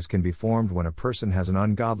ties can be formed when a person has an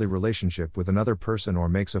ungodly relationship with another person or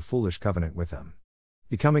makes a foolish covenant with them.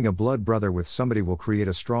 Becoming a blood brother with somebody will create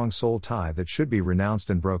a strong soul tie that should be renounced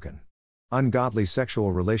and broken. Ungodly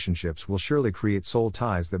sexual relationships will surely create soul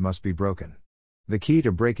ties that must be broken. The key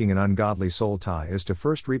to breaking an ungodly soul tie is to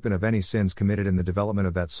first repent of any sins committed in the development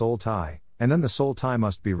of that soul tie, and then the soul tie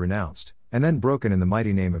must be renounced, and then broken in the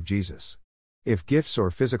mighty name of Jesus. If gifts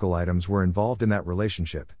or physical items were involved in that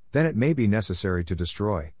relationship, then it may be necessary to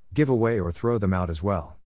destroy, give away, or throw them out as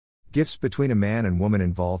well. Gifts between a man and woman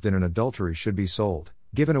involved in an adultery should be sold,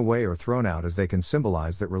 given away, or thrown out, as they can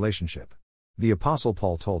symbolize that relationship. The Apostle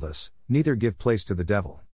Paul told us, "Neither give place to the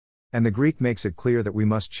devil." And the Greek makes it clear that we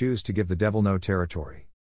must choose to give the devil no territory.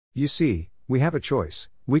 You see, we have a choice.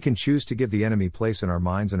 We can choose to give the enemy place in our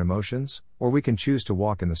minds and emotions, or we can choose to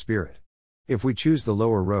walk in the Spirit. If we choose the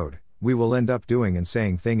lower road, we will end up doing and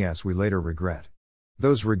saying things we later regret.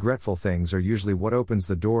 Those regretful things are usually what opens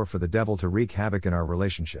the door for the devil to wreak havoc in our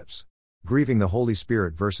relationships. Grieving the Holy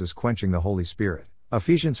Spirit versus quenching the Holy Spirit.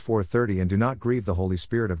 Ephesians 4:30 And do not grieve the Holy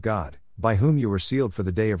Spirit of God, by whom you were sealed for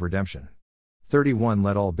the day of redemption. 31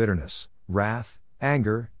 Let all bitterness, wrath,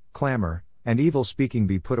 anger, clamor, and evil speaking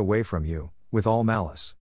be put away from you, with all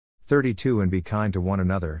malice. 32 And be kind to one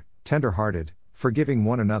another, tender-hearted, forgiving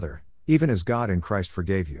one another, even as God in Christ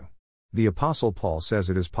forgave you. The Apostle Paul says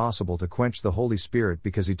it is possible to quench the Holy Spirit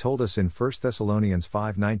because he told us in 1 Thessalonians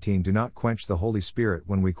 5:19 Do not quench the Holy Spirit.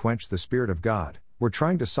 When we quench the Spirit of God, we're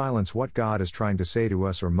trying to silence what God is trying to say to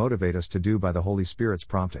us or motivate us to do by the Holy Spirit's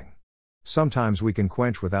prompting. Sometimes we can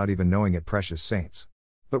quench without even knowing it, precious saints.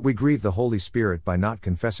 But we grieve the Holy Spirit by not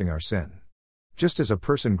confessing our sin. Just as a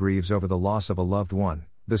person grieves over the loss of a loved one,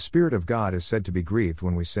 the Spirit of God is said to be grieved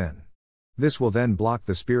when we sin. This will then block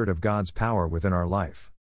the Spirit of God's power within our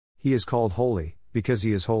life. He is called holy, because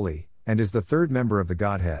he is holy, and is the third member of the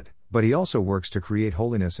Godhead, but he also works to create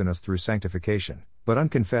holiness in us through sanctification, but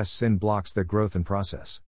unconfessed sin blocks that growth and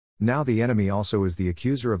process. Now the enemy also is the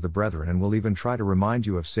accuser of the brethren and will even try to remind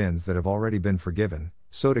you of sins that have already been forgiven,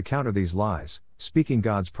 so to counter these lies, speaking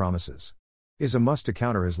God's promises is a must to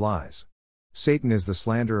counter his lies. Satan is the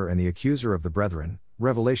slanderer and the accuser of the brethren,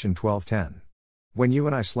 Revelation 12:10. When you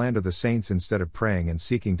and I slander the saints instead of praying and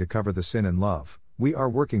seeking to cover the sin in love, we are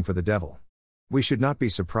working for the devil. We should not be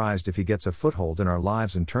surprised if he gets a foothold in our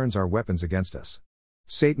lives and turns our weapons against us.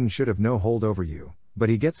 Satan should have no hold over you, but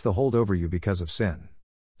he gets the hold over you because of sin.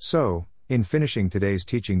 So, in finishing today's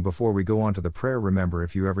teaching, before we go on to the prayer, remember,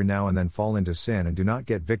 if you every now and then fall into sin and do not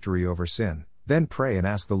get victory over sin, then pray and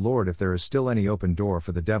ask the Lord if there is still any open door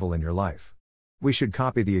for the devil in your life. We should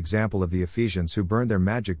copy the example of the Ephesians who burned their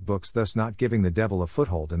magic books, thus not giving the devil a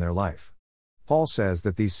foothold in their life. Paul says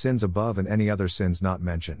that these sins above and any other sins not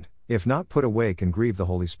mentioned, if not put away, can grieve the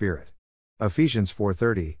Holy Spirit. Ephesians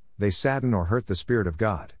 4:30, they sadden or hurt the Spirit of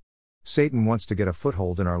God. Satan wants to get a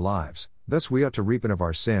foothold in our lives, thus we ought to repent of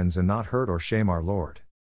our sins and not hurt or shame our Lord.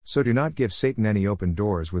 So do not give Satan any open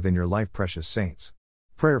doors within your life, precious saints.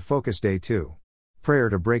 Prayer Focus Day 2. Prayer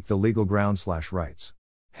to break the legal ground/rights.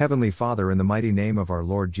 Heavenly Father, in the mighty name of our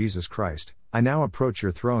Lord Jesus Christ, I now approach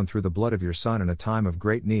your throne through the blood of your Son in a time of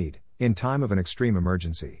great need, in time of an extreme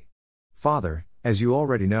emergency. Father, as you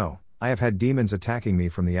already know, I have had demons attacking me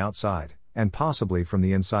from the outside, and possibly from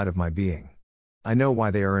the inside of my being. I know why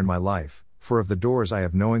they are in my life, for of the doors I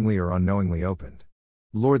have knowingly or unknowingly opened.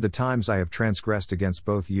 Lord, the times I have transgressed against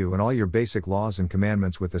both you and all your basic laws and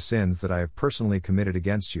commandments with the sins that I have personally committed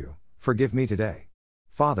against you, forgive me today.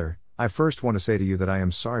 Father, I first want to say to you that I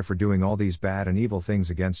am sorry for doing all these bad and evil things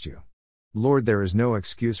against you. Lord, there is no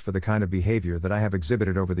excuse for the kind of behavior that I have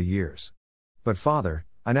exhibited over the years. But Father,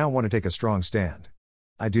 I now want to take a strong stand.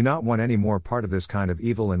 I do not want any more part of this kind of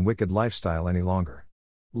evil and wicked lifestyle any longer.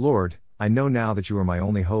 Lord, I know now that you are my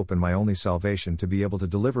only hope and my only salvation to be able to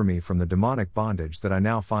deliver me from the demonic bondage that I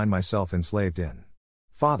now find myself enslaved in.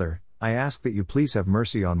 Father, I ask that you please have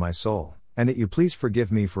mercy on my soul, and that you please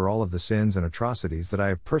forgive me for all of the sins and atrocities that I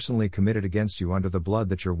have personally committed against you under the blood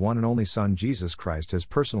that your one and only Son Jesus Christ has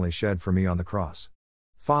personally shed for me on the cross.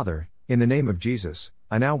 Father, in the name of Jesus,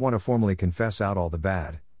 I now want to formally confess out all the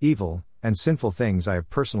bad, evil, and sinful things I have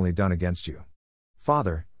personally done against you.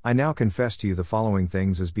 Father, I now confess to you the following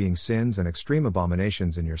things as being sins and extreme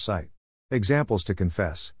abominations in your sight. Examples to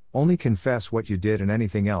confess: only confess what you did and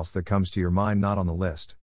anything else that comes to your mind not on the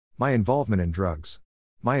list. My involvement in drugs.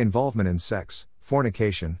 My involvement in sex,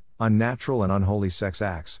 fornication, unnatural and unholy sex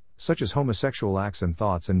acts, such as homosexual acts and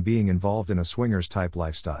thoughts, and being involved in a swingers-type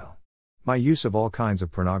lifestyle. My use of all kinds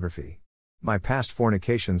of pornography. My past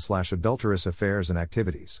fornication/adulterous affairs and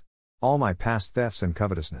activities. All my past thefts and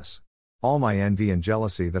covetousness. All my envy and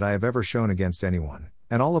jealousy that I have ever shown against anyone,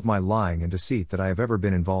 and all of my lying and deceit that I have ever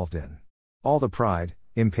been involved in. All the pride,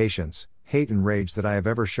 impatience, hate and rage that I have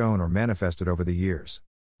ever shown or manifested over the years.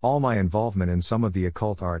 All my involvement in some of the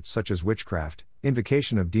occult arts such as witchcraft,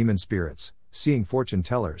 invocation of demon spirits, seeing fortune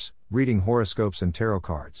tellers, reading horoscopes and tarot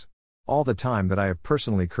cards. All the time that I have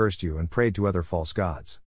personally cursed you and prayed to other false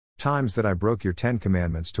gods. Times that I broke your 10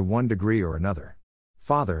 commandments to one degree or another.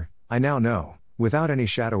 Father, I now know, without any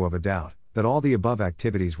shadow of a doubt, that all the above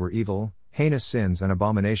activities were evil, heinous sins and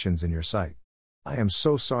abominations in your sight. I am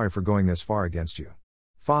so sorry for going this far against you.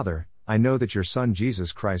 Father, I know that your Son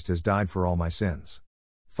Jesus Christ has died for all my sins.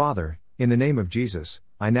 Father, in the name of Jesus,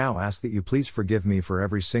 I now ask that you please forgive me for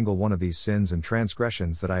every single one of these sins and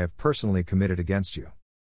transgressions that I have personally committed against you.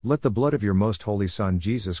 Let the blood of your most holy Son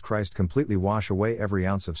Jesus Christ completely wash away every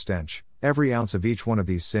ounce of stench, every ounce of each one of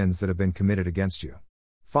these sins that have been committed against you.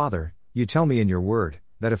 Father, you tell me in your word,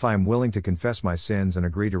 that if I am willing to confess my sins and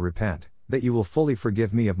agree to repent, that you will fully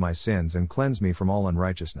forgive me of my sins and cleanse me from all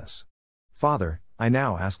unrighteousness. Father, I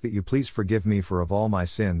now ask that you please forgive me for of all my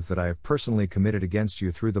sins that I have personally committed against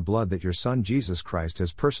you through the blood that your Son Jesus Christ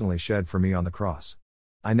has personally shed for me on the cross.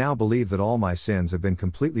 I now believe that all my sins have been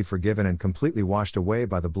completely forgiven and completely washed away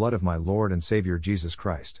by the blood of my Lord and Savior Jesus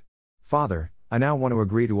Christ. Father, I now want to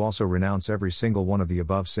agree to also renounce every single one of the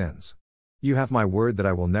above sins. You have my word that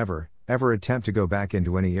I will never, ever attempt to go back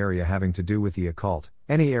into any area having to do with the occult,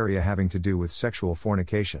 any area having to do with sexual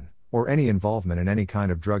fornication, or any involvement in any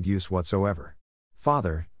kind of drug use whatsoever.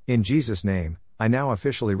 Father, in Jesus' name, I now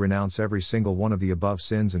officially renounce every single one of the above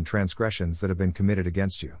sins and transgressions that have been committed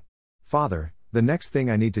against you. Father, the next thing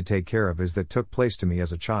I need to take care of is that took place to me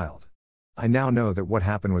as a child. I now know that what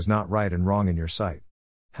happened was not right and wrong in your sight.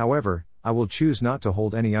 However, I will choose not to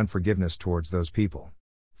hold any unforgiveness towards those people.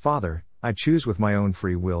 Father, I choose with my own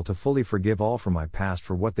free will to fully forgive all from my past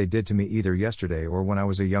for what they did to me either yesterday or when I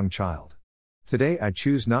was a young child. Today I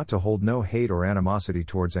choose not to hold no hate or animosity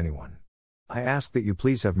towards anyone. I ask that you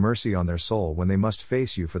please have mercy on their soul when they must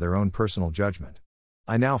face you for their own personal judgment.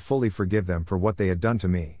 I now fully forgive them for what they had done to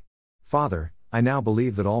me. Father, I now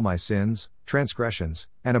believe that all my sins, transgressions,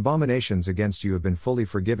 and abominations against you have been fully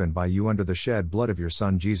forgiven by you under the shed blood of your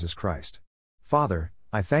Son Jesus Christ. Father,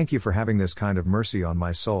 I thank you for having this kind of mercy on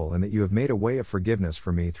my soul and that you have made a way of forgiveness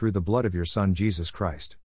for me through the blood of your Son Jesus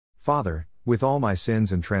Christ. Father, with all my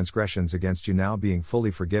sins and transgressions against you now being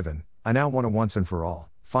fully forgiven, I now want to once and for all,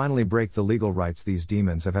 finally break the legal rights these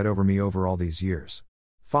demons have had over me over all these years.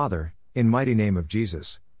 Father, in mighty name of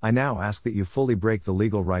Jesus, I now ask that you fully break the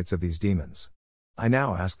legal rights of these demons. I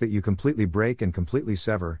now ask that you completely break and completely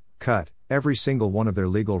sever, cut, every single one of their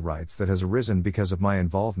legal rights that has arisen because of my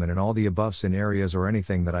involvement in all the above sin areas or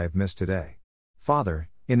anything that I have missed today. Father,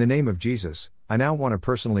 in the name of Jesus, I now want to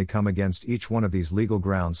personally come against each one of these legal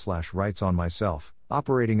grounds/rights on myself,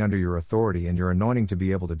 operating under your authority and your anointing to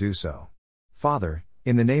be able to do so. Father,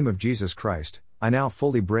 in the name of Jesus Christ, I now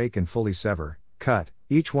fully break and fully sever, cut,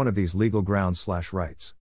 each one of these legal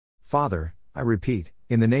grounds/rights. Father, I repeat,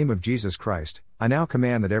 in the name of Jesus Christ, I now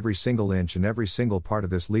command that every single inch and every single part of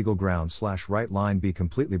this legal ground/right line be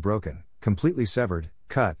completely broken, completely severed,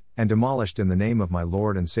 cut, and demolished in the name of my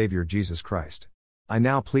Lord and Savior Jesus Christ. I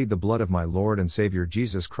now plead the blood of my Lord and Savior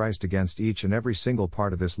Jesus Christ against each and every single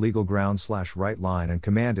part of this legal ground/right line and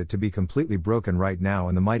command it to be completely broken right now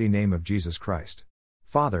in the mighty name of Jesus Christ.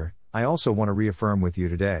 Father, I also want to reaffirm with you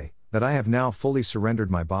today, that I have now fully surrendered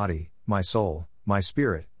my body, my soul, my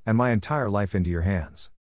spirit, and my entire life into your hands.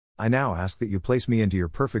 I now ask that you place me into your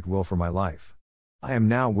perfect will for my life. I am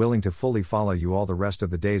now willing to fully follow you all the rest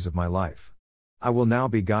of the days of my life. I will now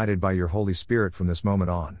be guided by your Holy Spirit from this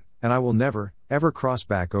moment on, and I will never, ever cross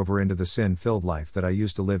back over into the sin-filled life that I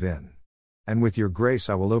used to live in. And with your grace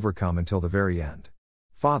I will overcome until the very end.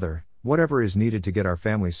 Father, whatever is needed to get our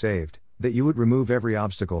family saved, that you would remove every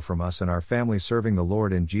obstacle from us and our family serving the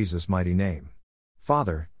Lord in Jesus' mighty name.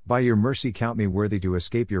 Father, by your mercy count me worthy to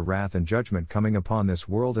escape your wrath and judgment coming upon this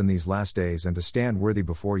world in these last days and to stand worthy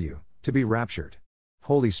before you, to be raptured.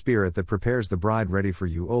 Holy Spirit that prepares the bride ready for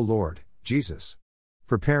you, O Lord, Jesus.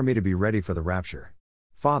 Prepare me to be ready for the rapture.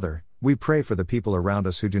 Father, we pray for the people around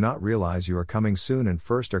us who do not realize you are coming soon and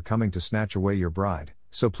first are coming to snatch away your bride,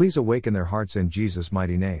 so please awaken their hearts in Jesus'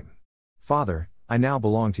 mighty name. Father, I now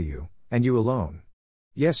belong to you, and you alone.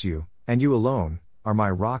 Yes, you, and you alone, are my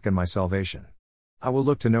rock and my salvation. I will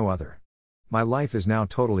look to no other. My life is now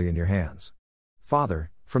totally in your hands.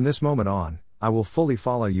 Father, from this moment on, I will fully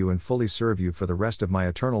follow you and fully serve you for the rest of my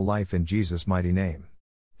eternal life in Jesus' mighty name.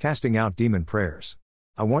 Casting out demon prayers.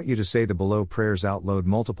 I want you to say the below prayers out loud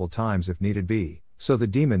multiple times if needed be, so the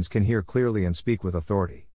demons can hear clearly and speak with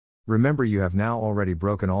authority. Remember you have now already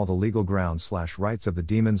broken all the legal grounds/rights of the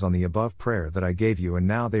demons on the above prayer that I gave you and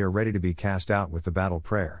now they are ready to be cast out with the battle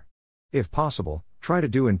prayer. If possible, try to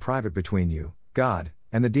do in private between you, God,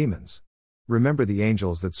 and the demons. Remember the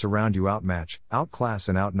angels that surround you outmatch, outclass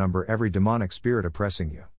and outnumber every demonic spirit oppressing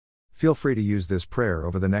you. Feel free to use this prayer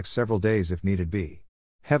over the next several days if needed be.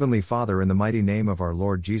 Heavenly Father, in the mighty name of our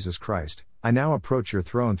Lord Jesus Christ, I now approach your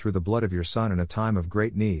throne through the blood of your Son in a time of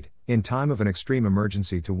great need, in time of an extreme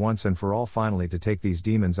emergency to once and for all finally to take these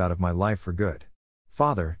demons out of my life for good.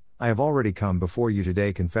 Father, I have already come before you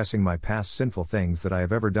today confessing my past sinful things that I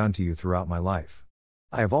have ever done to you throughout my life.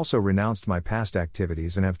 I have also renounced my past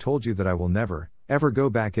activities and have told you that I will never, ever go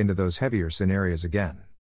back into those heavier sin areas again.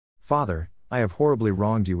 Father, I have horribly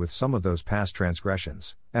wronged you with some of those past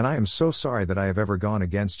transgressions, and I am so sorry that I have ever gone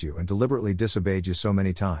against you and deliberately disobeyed you so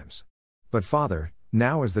many times. But Father,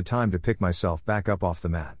 now is the time to pick myself back up off the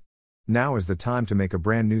mat. Now is the time to make a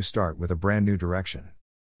brand new start with a brand new direction.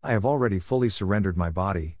 I have already fully surrendered my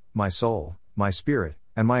body, my soul, my spirit,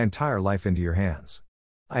 and my entire life into your hands.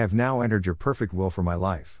 I have now entered your perfect will for my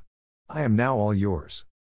life. I am now all yours.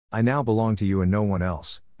 I now belong to you and no one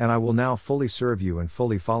else, and I will now fully serve you and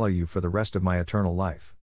fully follow you for the rest of my eternal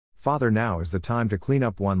life. Father, now is the time to clean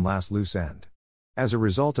up one last loose end. As a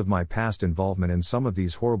result of my past involvement in some of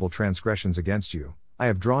these horrible transgressions against you, I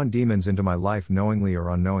have drawn demons into my life knowingly or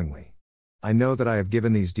unknowingly. I know that I have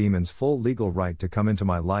given these demons full legal right to come into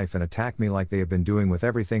my life and attack me like they have been doing with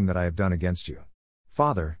everything that I have done against you.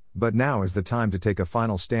 Father, but now is the time to take a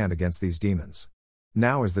final stand against these demons.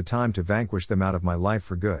 Now is the time to vanquish them out of my life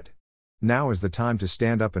for good. Now is the time to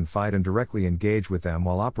stand up and fight and directly engage with them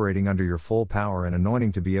while operating under your full power and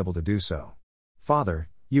anointing to be able to do so. Father,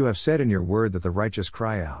 you have said in your word that the righteous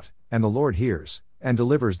cry out, and the Lord hears, and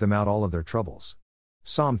delivers them out all of their troubles.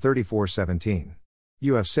 Psalm 34:17.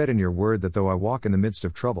 You have said in your word that though I walk in the midst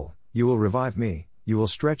of trouble, you will revive me, you will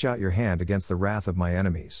stretch out your hand against the wrath of my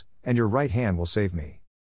enemies, and your right hand will save me.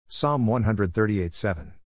 Psalm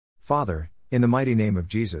 138:7. Father, in the mighty name of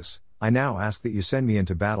Jesus, I now ask that you send me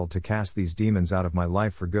into battle to cast these demons out of my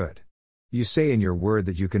life for good. You say in your word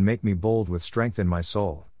that you can make me bold with strength in my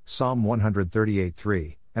soul, Psalm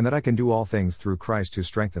 138:3, and that I can do all things through Christ who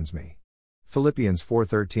strengthens me. Philippians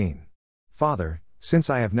 4:13. Father,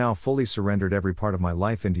 since I have now fully surrendered every part of my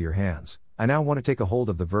life into your hands, I now want to take a hold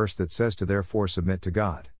of the verse that says to therefore submit to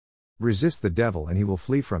God. Resist the devil and he will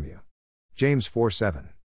flee from you. James 4:7.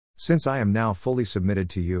 Since I am now fully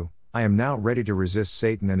submitted to you, I am now ready to resist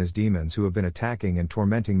Satan and his demons who have been attacking and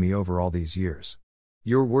tormenting me over all these years.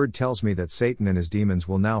 Your word tells me that Satan and his demons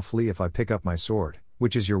will now flee if I pick up my sword,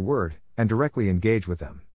 which is your word, and directly engage with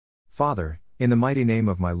them. Father, in the mighty name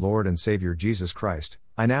of my Lord and Savior Jesus Christ,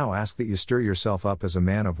 I now ask that you stir yourself up as a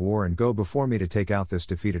man of war and go before me to take out this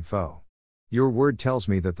defeated foe. Your word tells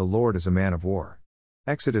me that the Lord is a man of war.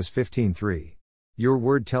 Exodus 15:3. Your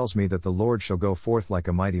word tells me that the Lord shall go forth like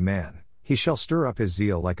a mighty man, he shall stir up his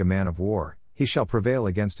zeal like a man of war, he shall prevail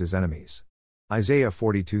against his enemies. Isaiah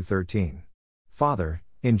 42:13. Father,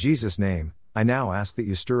 in Jesus' name, I now ask that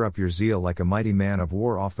you stir up your zeal like a mighty man of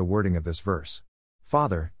war off the wording of this verse.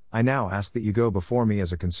 Father, I now ask that you go before me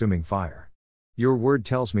as a consuming fire. Your word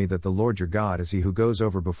tells me that the Lord your God is he who goes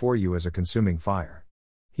over before you as a consuming fire.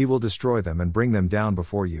 He will destroy them and bring them down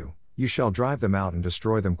before you, you shall drive them out and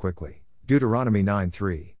destroy them quickly. Deuteronomy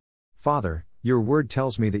 9:3. Father, your word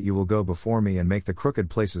tells me that you will go before me and make the crooked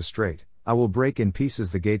places straight, I will break in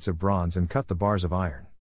pieces the gates of bronze and cut the bars of iron.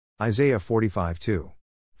 Isaiah 45:2.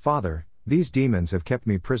 Father, these demons have kept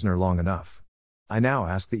me prisoner long enough. I now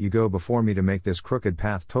ask that you go before me to make this crooked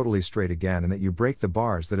path totally straight again and that you break the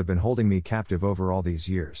bars that have been holding me captive over all these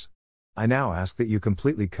years. I now ask that you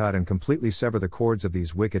completely cut and completely sever the cords of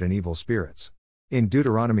these wicked and evil spirits. In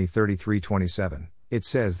Deuteronomy 33:27, it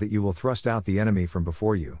says that you will thrust out the enemy from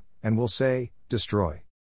before you, and will say, destroy.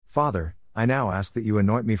 Father, I now ask that you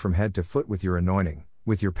anoint me from head to foot with your anointing,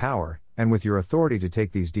 with your power, and with your authority to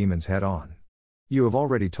take these demons head on. You have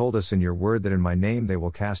already told us in your word that in my name they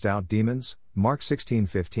will cast out demons, Mark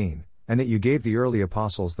 16:15, and that you gave the early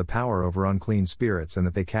apostles the power over unclean spirits and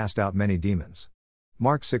that they cast out many demons.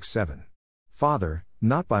 Mark 6:7. Father,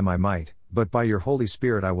 not by my might, but by your Holy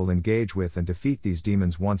Spirit I will engage with and defeat these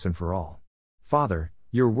demons once and for all. Father,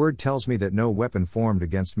 your word tells me that no weapon formed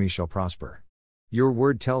against me shall prosper. Your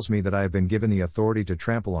word tells me that I have been given the authority to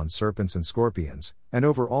trample on serpents and scorpions, and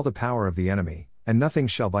over all the power of the enemy, and nothing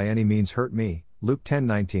shall by any means hurt me, Luke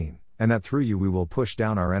 10:19, and that through you we will push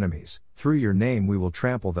down our enemies, through your name we will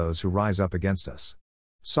trample those who rise up against us.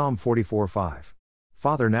 Psalm 44:5.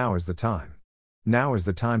 Father, now is the time. Now is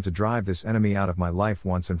the time to drive this enemy out of my life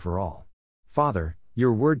once and for all. Father,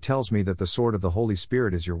 your word tells me that the sword of the Holy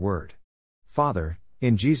Spirit is your word. Father,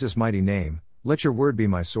 in Jesus' mighty name, let your word be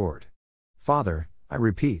my sword. Father, I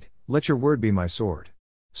repeat, let your word be my sword.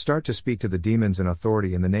 Start to speak to the demons in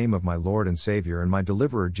authority in the name of my Lord and Savior and my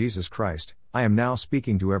deliverer Jesus Christ. I am now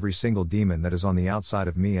speaking to every single demon that is on the outside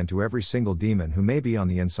of me and to every single demon who may be on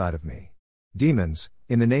the inside of me. Demons,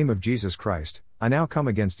 in the name of Jesus Christ, I now come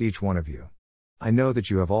against each one of you. I know that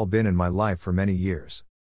you have all been in my life for many years.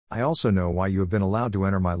 I also know why you have been allowed to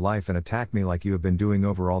enter my life and attack me like you have been doing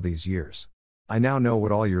over all these years. I now know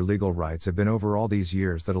what all your legal rights have been over all these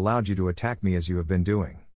years that allowed you to attack me as you have been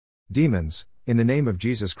doing. Demons, in the name of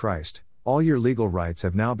Jesus Christ, all your legal rights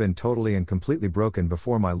have now been totally and completely broken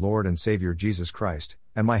before my Lord and Savior Jesus Christ,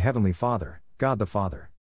 and my Heavenly Father, God the Father.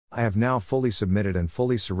 I have now fully submitted and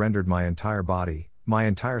fully surrendered my entire body, my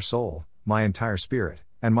entire soul, my entire spirit,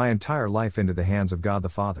 and my entire life into the hands of God the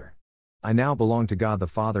Father. I now belong to God the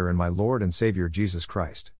Father and my Lord and Savior Jesus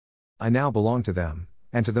Christ. I now belong to them,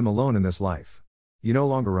 and to them alone in this life. You no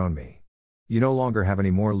longer own me. You no longer have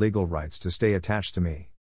any more legal rights to stay attached to me.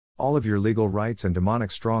 All of your legal rights and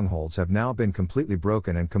demonic strongholds have now been completely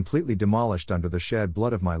broken and completely demolished under the shed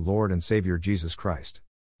blood of my Lord and Savior Jesus Christ.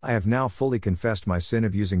 I have now fully confessed my sin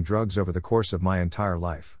of using drugs over the course of my entire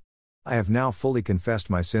life. I have now fully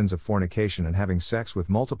confessed my sins of fornication and having sex with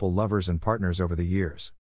multiple lovers and partners over the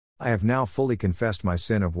years. I have now fully confessed my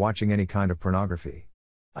sin of watching any kind of pornography.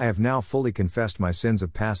 I have now fully confessed my sins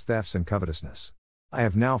of past thefts and covetousness. I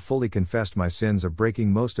have now fully confessed my sins of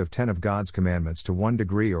breaking most of 10 of God's commandments to one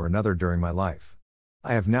degree or another during my life.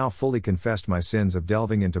 I have now fully confessed my sins of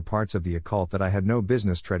delving into parts of the occult that I had no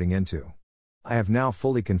business treading into. I have now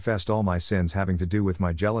fully confessed all my sins having to do with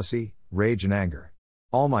my jealousy, rage and anger.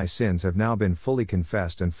 All my sins have now been fully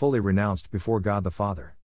confessed and fully renounced before God the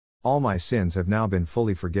Father. All my sins have now been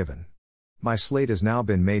fully forgiven. My slate has now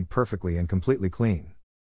been made perfectly and completely clean.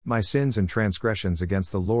 My sins and transgressions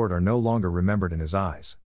against the Lord are no longer remembered in His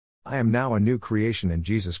eyes. I am now a new creation in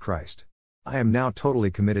Jesus Christ. I am now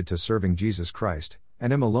totally committed to serving Jesus Christ,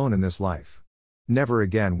 and Him alone in this life. Never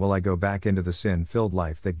again will I go back into the sin-filled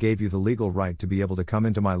life that gave you the legal right to be able to come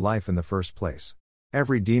into my life in the first place.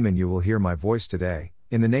 Every demon, you will hear my voice today,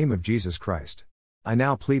 in the name of Jesus Christ. I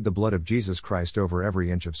now plead the blood of Jesus Christ over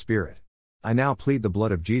every inch of spirit. I now plead the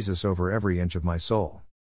blood of Jesus over every inch of my soul.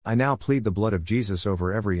 I now plead the blood of Jesus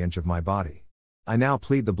over every inch of my body. I now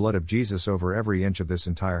plead the blood of Jesus over every inch of this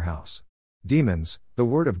entire house. Demons, the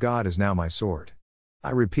Word of God is now my sword.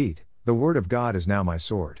 I repeat, the Word of God is now my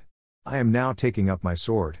sword. I am now taking up my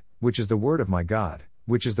sword, which is the Word of my God,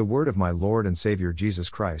 which is the Word of my Lord and Savior Jesus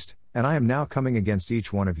Christ, and I am now coming against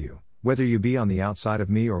each one of you, whether you be on the outside of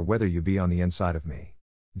me or whether you be on the inside of me.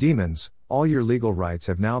 Demons, all your legal rights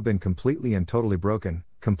have now been completely and totally broken,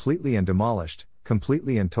 completely and demolished,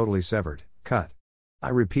 completely and totally severed, cut. I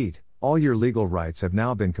repeat, all your legal rights have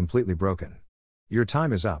now been completely broken. Your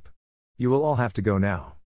time is up. You will all have to go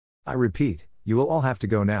now. I repeat, you will all have to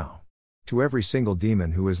go now. To every single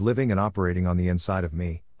demon who is living and operating on the inside of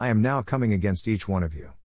me, I am now coming against each one of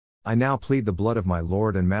you. I now plead the blood of my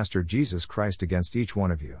Lord and Master Jesus Christ against each one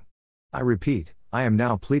of you. I repeat, I am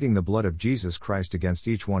now pleading the blood of Jesus Christ against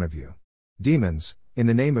each one of you. Demons, in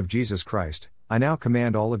the name of Jesus Christ, I now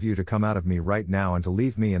command all of you to come out of me right now and to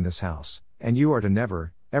leave me in this house, and you are to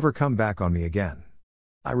never, ever come back on me again.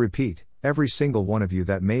 I repeat, every single one of you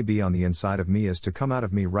that may be on the inside of me is to come out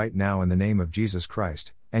of me right now in the name of Jesus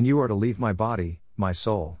Christ, and you are to leave my body, my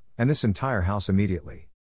soul, and this entire house immediately.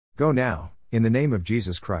 Go now, in the name of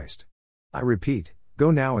Jesus Christ. I repeat,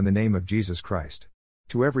 go now in the name of Jesus Christ.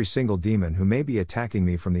 To every single demon who may be attacking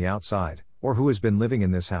me from the outside, or who has been living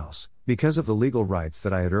in this house, because of the legal rights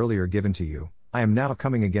that I had earlier given to you, I am now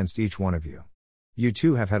coming against each one of you. You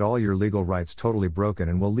too have had all your legal rights totally broken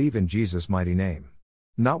and will leave in Jesus' mighty name.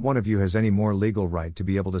 Not one of you has any more legal right to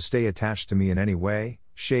be able to stay attached to me in any way,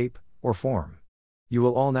 shape, or form. You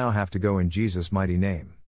will all now have to go in Jesus' mighty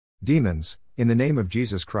name. Demons, in the name of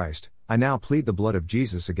Jesus Christ, I now plead the blood of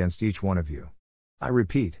Jesus against each one of you. I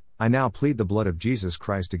repeat, I now plead the blood of Jesus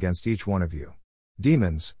Christ against each one of you.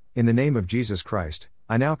 Demons, in the name of Jesus Christ,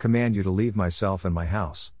 I now command you to leave myself and my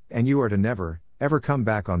house, and you are to never, ever come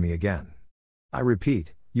back on me again. I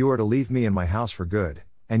repeat, you are to leave me and my house for good,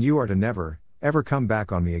 and you are to never, ever come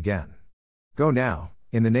back on me again. Go now,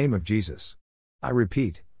 in the name of Jesus. I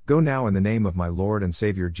repeat, go now in the name of my Lord and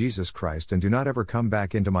Savior Jesus Christ and do not ever come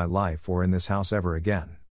back into my life or in this house ever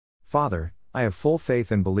again. Father, I have full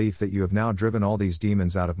faith and belief that you have now driven all these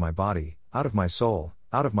demons out of my body, out of my soul,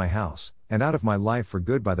 out of my house, and out of my life for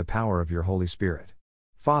good by the power of your Holy Spirit.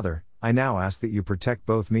 Father, I now ask that you protect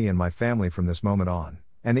both me and my family from this moment on,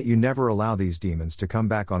 and that you never allow these demons to come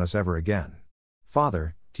back on us ever again.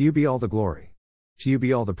 Father, to you be all the glory. To you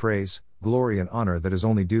be all the praise, glory and honor that is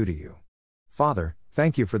only due to you. Father,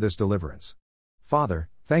 thank you for this deliverance. Father,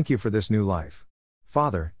 thank you for this new life.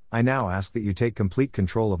 Father, I now ask that you take complete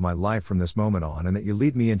control of my life from this moment on and that you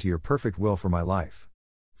lead me into your perfect will for my life.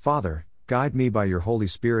 Father, guide me by your Holy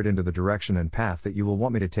Spirit into the direction and path that you will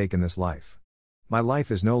want me to take in this life. My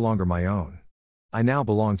life is no longer my own. I now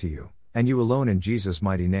belong to you, and you alone in Jesus'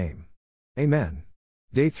 mighty name. Amen.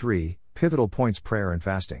 Day 3, Pivotal Points Prayer and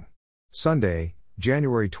Fasting. Sunday,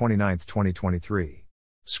 January 29, 2023.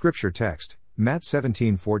 Scripture text, Matt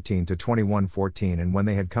 17:14-21:14. And when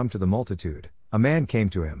they had come to the multitude, a man came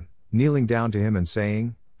to him, kneeling down to him and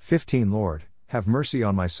saying, 15 Lord, have mercy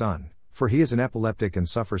on my son, for he is an epileptic and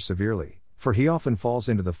suffers severely, for he often falls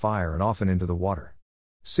into the fire and often into the water.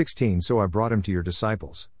 16 So I brought him to your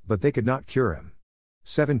disciples, but they could not cure him.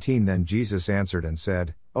 17 Then Jesus answered and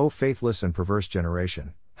said, O faithless and perverse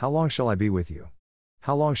generation, how long shall I be with you?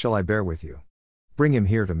 How long shall I bear with you? Bring him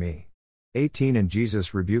here to me. 18 And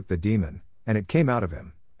Jesus rebuked the demon, and it came out of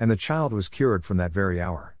him, and the child was cured from that very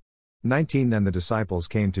hour. 19 Then the disciples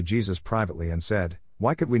came to Jesus privately and said,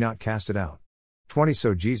 Why could we not cast it out? 20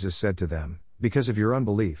 So Jesus said to them, Because of your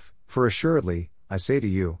unbelief, for assuredly, I say to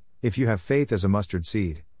you, if you have faith as a mustard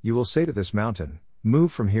seed, you will say to this mountain,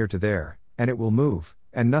 Move from here to there, and it will move,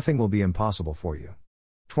 and nothing will be impossible for you.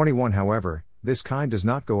 21 However, this kind does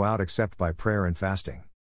not go out except by prayer and fasting.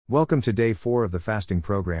 Welcome to day 4 of the fasting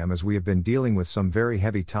program, as we have been dealing with some very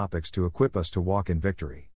heavy topics to equip us to walk in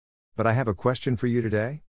victory. But I have a question for you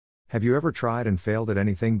today. Have you ever tried and failed at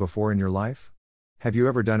anything before in your life? Have you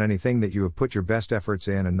ever done anything that you have put your best efforts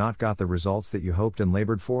in and not got the results that you hoped and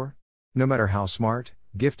labored for? No matter how smart,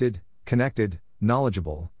 gifted, connected,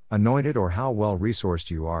 knowledgeable, anointed, or how well resourced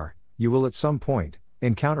you are, you will at some point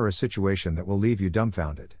encounter a situation that will leave you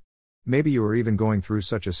dumbfounded. Maybe you are even going through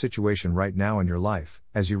such a situation right now in your life,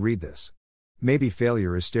 as you read this. Maybe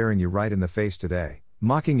failure is staring you right in the face today,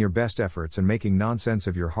 mocking your best efforts and making nonsense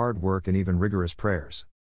of your hard work and even rigorous prayers.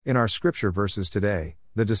 In our scripture verses today,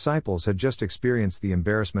 the disciples had just experienced the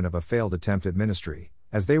embarrassment of a failed attempt at ministry,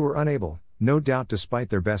 as they were unable, no doubt despite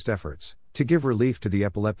their best efforts, to give relief to the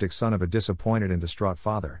epileptic son of a disappointed and distraught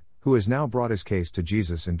father, who has now brought his case to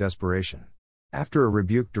Jesus in desperation. After a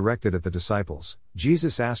rebuke directed at the disciples,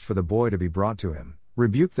 Jesus asked for the boy to be brought to him,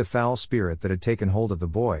 rebuked the foul spirit that had taken hold of the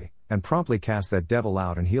boy, and promptly cast that devil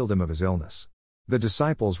out and healed him of his illness. The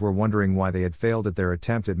disciples were wondering why they had failed at their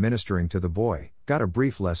attempt at ministering to the boy, got a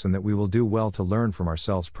brief lesson that we will do well to learn from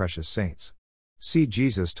ourselves, precious saints. See,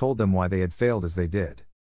 Jesus told them why they had failed as they did.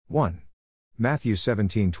 1. Matthew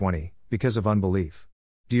 17:20, because of unbelief.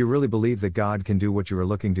 Do you really believe that God can do what you are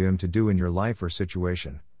looking to Him to do in your life or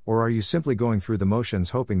situation? Or are you simply going through the motions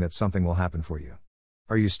hoping that something will happen for you?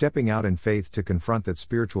 Are you stepping out in faith to confront that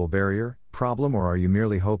spiritual barrier, problem, or are you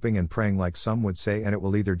merely hoping and praying like some would say, and it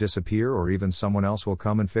will either disappear or even someone else will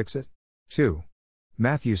come and fix it? 2.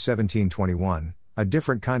 Matthew 17:21, a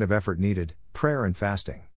different kind of effort needed, prayer and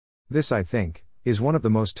fasting. This, I think, is one of the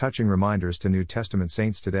most touching reminders to New Testament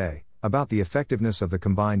saints today, about the effectiveness of the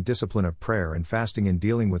combined discipline of prayer and fasting in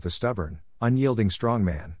dealing with the stubborn, unyielding strong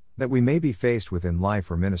man that we may be faced with in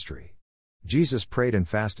life or ministry. Jesus prayed and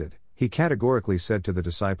fasted. He categorically said to the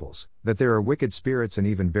disciples that there are wicked spirits and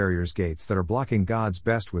even barriers, gates that are blocking God's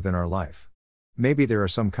best within our life. Maybe there are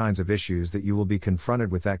some kinds of issues that you will be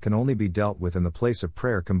confronted with that can only be dealt with in the place of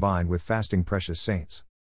prayer combined with fasting, precious saints.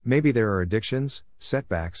 Maybe there are addictions,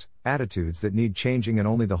 setbacks, attitudes that need changing, and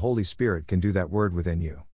only the Holy Spirit can do that word within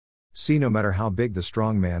you. See, no matter how big the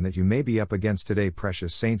strong man that you may be up against today,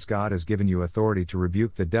 precious saints, God has given you authority to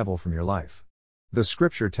rebuke the devil from your life. The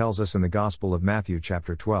scripture tells us in the Gospel of Matthew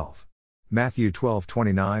chapter 12. Matthew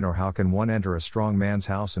 12:29, or how can one enter a strong man's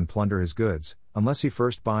house and plunder his goods, unless he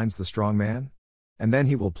first binds the strong man? And then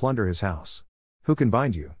he will plunder his house. Who can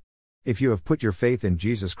bind you? If you have put your faith in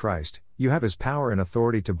Jesus Christ, you have His power and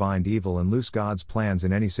authority to bind evil and loose God's plans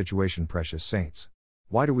in any situation, precious saints.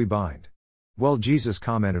 Why do we bind? Well, Jesus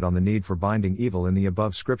commented on the need for binding evil in the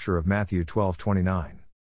above scripture of Matthew 12:29.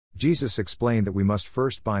 Jesus explained that we must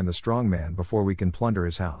first bind the strong man before we can plunder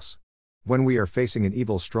his house. When we are facing an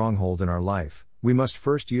evil stronghold in our life, we must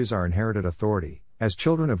first use our inherited authority, as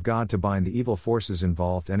children of God, to bind the evil forces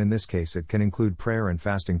involved, and in this case it can include prayer and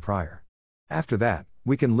fasting prior. After that,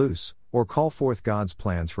 we can loose, or call forth God's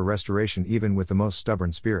plans for restoration even with the most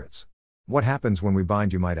stubborn spirits. What happens when we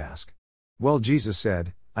bind, you might ask? Well, Jesus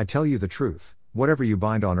said, I tell you the truth, whatever you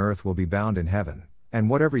bind on earth will be bound in heaven, and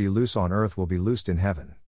whatever you loose on earth will be loosed in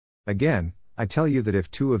heaven. Again, I tell you that if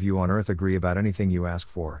 2 of you on earth agree about anything you ask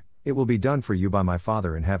for, it will be done for you by my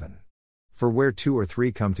Father in heaven. For where 2 or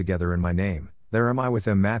 3 come together in my name, there am I with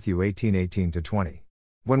them. Matthew 18:18-20.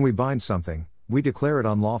 When we bind something, we declare it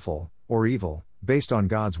unlawful, or evil, based on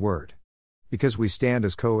God's word. Because we stand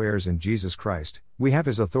as co-heirs in Jesus Christ, we have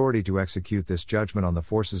His authority to execute this judgment on the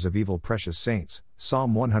forces of evil, precious saints.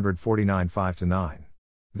 Psalm 149:5-9.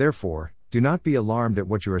 Therefore, do not be alarmed at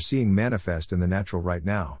what you are seeing manifest in the natural right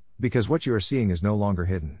now, because what you are seeing is no longer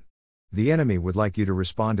hidden. The enemy would like you to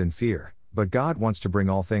respond in fear, but God wants to bring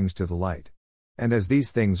all things to the light. And as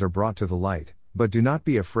these things are brought to the light, But do not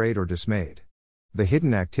be afraid or dismayed. The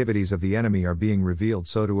hidden activities of the enemy are being revealed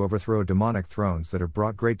so to overthrow demonic thrones that have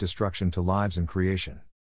brought great destruction to lives and creation.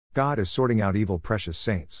 God is sorting out evil, precious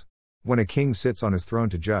saints. When a king sits on his throne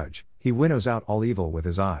to judge, he winnows out all evil with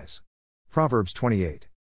his eyes. Proverbs 28.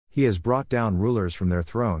 He has brought down rulers from their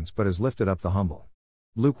thrones but has lifted up the humble.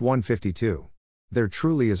 Luke 1:52. There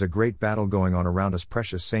truly is a great battle going on around us,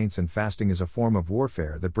 precious saints, and fasting is a form of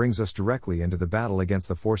warfare that brings us directly into the battle against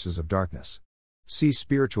the forces of darkness. See,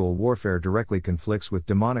 spiritual warfare directly conflicts with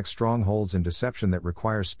demonic strongholds and deception that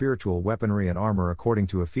requires spiritual weaponry and armor according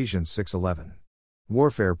to Ephesians 6:11.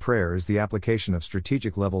 Warfare prayer is the application of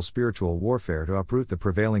strategic level spiritual warfare to uproot the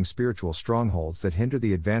prevailing spiritual strongholds that hinder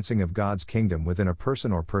the advancing of God's kingdom within a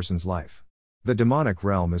person or person's life. The demonic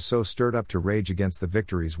realm is so stirred up to rage against the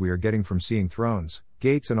victories we are getting from seeing thrones,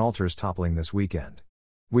 gates, and altars toppling this weekend.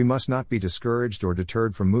 We must not be discouraged or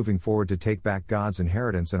deterred from moving forward to take back God's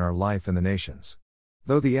inheritance in our life and the nations.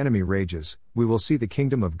 Though the enemy rages, we will see the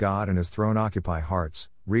kingdom of God and his throne occupy hearts,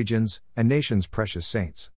 regions, and nations, precious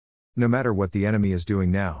saints. No matter what the enemy is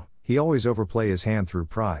doing now, he always overplay his hand through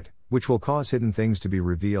pride, which will cause hidden things to be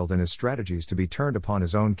revealed and his strategies to be turned upon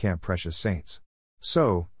his own camp, precious saints.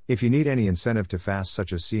 So, if you need any incentive to fast,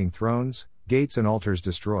 such as seeing thrones, gates, and altars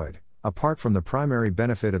destroyed, apart from the primary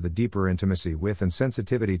benefit of the deeper intimacy with and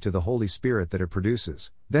sensitivity to the Holy Spirit that it produces,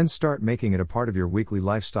 then start making it a part of your weekly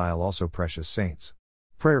lifestyle also, precious saints.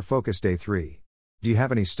 Prayer Focus Day 3. Do you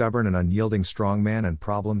have any stubborn and unyielding strongman and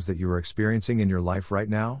problems that you are experiencing in your life right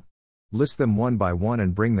now? List them one by one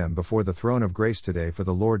and bring them before the throne of grace today for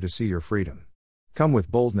the Lord to see your freedom. Come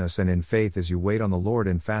with boldness and in faith as you wait on the Lord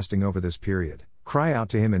in fasting over this period. Cry out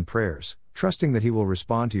to Him in prayers, trusting that He will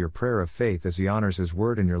respond to your prayer of faith as He honors His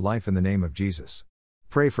word in your life in the name of Jesus.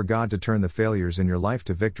 Pray for God to turn the failures in your life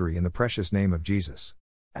to victory in the precious name of Jesus.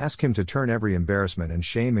 Ask Him to turn every embarrassment and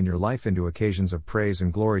shame in your life into occasions of praise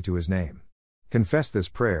and glory to His name. Confess this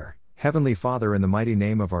prayer. Heavenly Father, in the mighty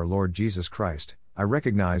name of our Lord Jesus Christ, I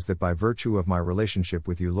recognize that by virtue of my relationship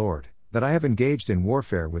with you, Lord, that I have engaged in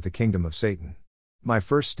warfare with the kingdom of Satan. My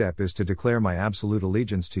first step is to declare my absolute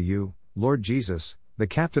allegiance to you, Lord Jesus, the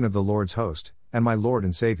captain of the Lord's host, and my Lord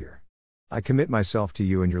and Savior. I commit myself to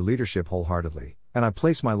you and your leadership wholeheartedly, and I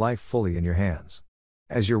place my life fully in your hands.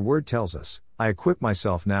 As your word tells us, I equip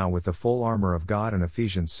myself now with the full armor of God in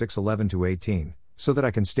Ephesians 6:11-18, so that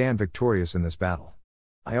I can stand victorious in this battle.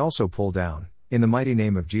 I also pull down, in the mighty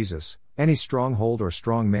name of Jesus, any stronghold or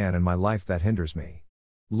strong man in my life that hinders me.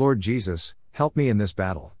 Lord Jesus, help me in this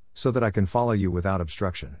battle, so that I can follow you without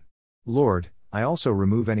obstruction. Lord, I also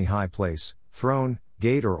remove any high place, throne,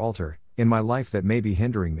 gate, or altar in my life that may be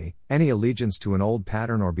hindering me, any allegiance to an old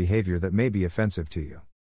pattern or behavior that may be offensive to you.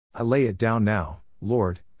 I lay it down now,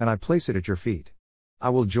 Lord, and I place it at your feet. I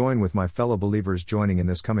will join with my fellow believers joining in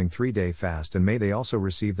this coming 3-day fast, and may they also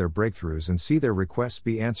receive their breakthroughs and see their requests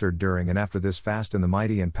be answered during and after this fast in the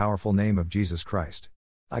mighty and powerful name of Jesus Christ.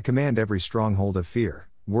 I command every stronghold of fear,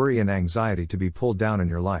 worry, and anxiety to be pulled down in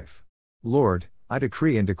your life. Lord, I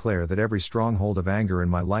decree and declare that every stronghold of anger in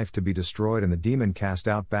my life to be destroyed and the demon cast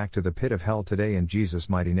out back to the pit of hell today in Jesus'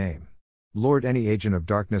 mighty name. Lord, any agent of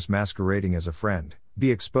darkness masquerading as a friend,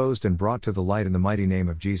 be exposed and brought to the light in the mighty name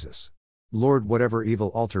of Jesus. Lord, whatever evil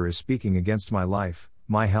altar is speaking against my life,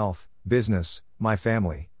 my health, business, my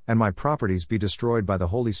family, and my properties be destroyed by the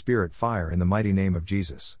Holy Spirit fire in the mighty name of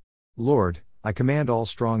Jesus. Lord, I command all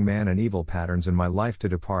strong man and evil patterns in my life to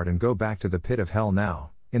depart and go back to the pit of hell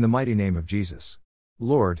now, in the mighty name of Jesus.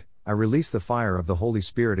 Lord, I release the fire of the Holy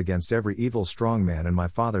Spirit against every evil strong man in my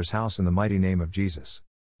Father's house in the mighty name of Jesus.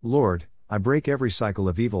 Lord, I break every cycle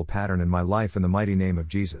of evil pattern in my life in the mighty name of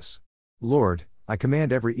Jesus. Lord, I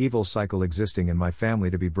command every evil cycle existing in my family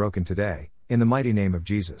to be broken today, in the mighty name of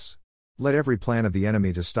Jesus. Let every plan of the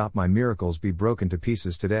enemy to stop my miracles be broken to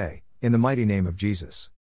pieces today, in the mighty name of Jesus.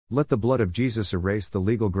 Let the blood of Jesus erase the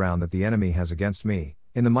legal ground that the enemy has against me,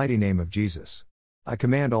 in the mighty name of Jesus. I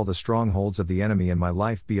command all the strongholds of the enemy in my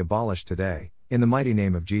life be abolished today, in the mighty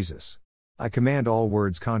name of Jesus. I command all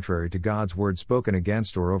words contrary to God's word spoken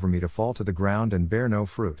against or over me to fall to the ground and bear no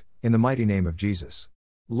fruit, in the mighty name of Jesus.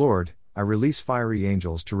 Lord, I release fiery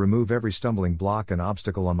angels to remove every stumbling block and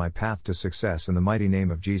obstacle on my path to success in the mighty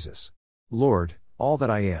name of Jesus. Lord, all that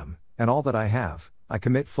I am, and all that I have, I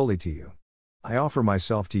commit fully to you. I offer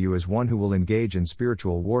myself to you as one who will engage in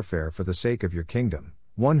spiritual warfare for the sake of your kingdom,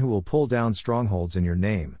 one who will pull down strongholds in your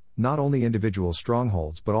name, not only individual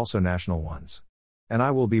strongholds but also national ones. And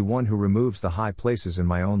I will be one who removes the high places in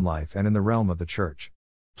my own life and in the realm of the church.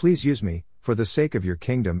 Please use me, for the sake of your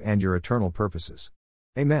kingdom and your eternal purposes.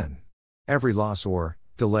 Amen. Every loss or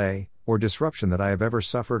delay, or disruption that I have ever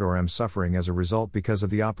suffered or am suffering as a result because of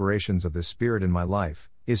the operations of this Spirit in my life,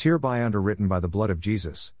 is hereby underwritten by the blood of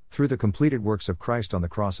Jesus, through the completed works of Christ on the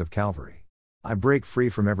cross of Calvary. I break free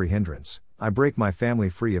from every hindrance. I break my family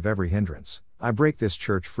free of every hindrance. I break this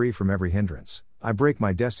church free from every hindrance. I break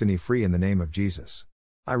my destiny free in the name of Jesus.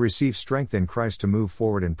 I receive strength in Christ to move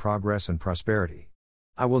forward in progress and prosperity.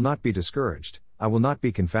 I will not be discouraged. I will not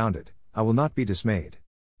be confounded. I will not be dismayed.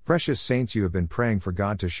 Precious saints, you have been praying for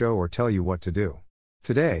God to show or tell you what to do.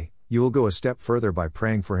 Today, you will go a step further by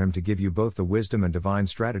praying for Him to give you both the wisdom and divine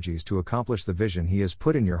strategies to accomplish the vision He has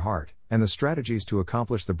put in your heart, and the strategies to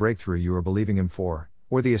accomplish the breakthrough you are believing Him for,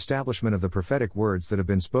 or the establishment of the prophetic words that have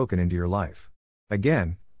been spoken into your life.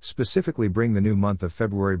 Again, specifically bring the new month of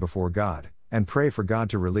February before God, and pray for God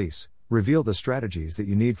to reveal the strategies that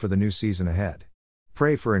you need for the new season ahead.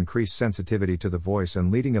 Pray for increased sensitivity to the voice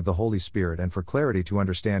and leading of the Holy Spirit and for clarity to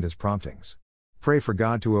understand His promptings. Pray for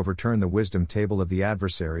God to overturn the wisdom table of the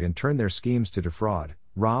adversary and turn their schemes to defraud,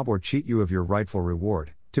 rob or cheat you of your rightful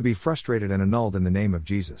reward, to be frustrated and annulled in the name of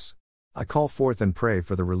Jesus. I call forth and pray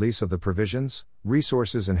for the release of the provisions,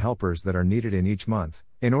 resources and helpers that are needed in each month,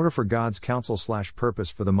 in order for God's counsel/purpose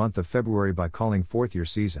for the month of February by calling forth your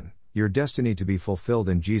season, your destiny to be fulfilled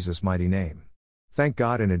in Jesus' mighty name. Thank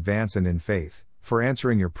God in advance and in faith, for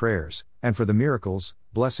answering your prayers, and for the miracles,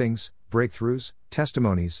 blessings, breakthroughs,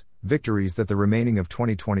 testimonies, victories that the remaining of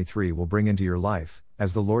 2023 will bring into your life,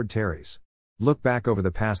 as the Lord tarries. Look back over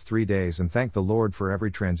the past 3 days and thank the Lord for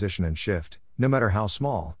every transition and shift, no matter how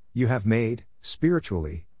small, you have made,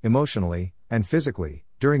 spiritually, emotionally, and physically,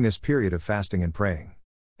 during this period of fasting and praying.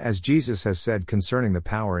 As Jesus has said concerning the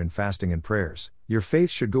power in fasting and prayers, your faith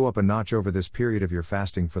should go up a notch over this period of your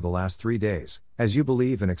fasting for the last 3 days, as you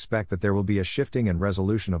believe and expect that there will be a shifting and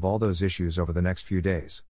resolution of all those issues over the next few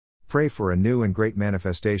days. Pray for a new and great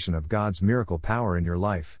manifestation of God's miracle power in your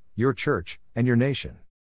life, your church, and your nation.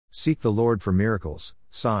 Seek the Lord for miracles,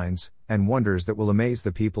 signs, and wonders that will amaze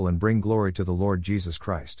the people and bring glory to the Lord Jesus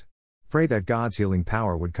Christ. Pray that God's healing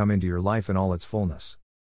power would come into your life in all its fullness.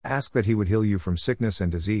 Ask that He would heal you from sickness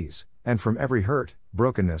and disease, and from every hurt,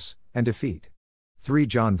 brokenness, and defeat. 3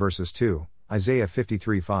 John verses 2, Isaiah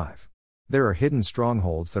 53:5. There are hidden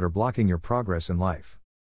strongholds that are blocking your progress in life.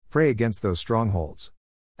 Pray against those strongholds.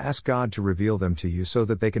 Ask God to reveal them to you so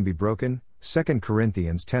that they can be broken. 2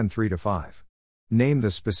 Corinthians 10:3-5. Name the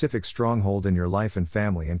specific stronghold in your life and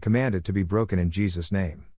family and command it to be broken in Jesus'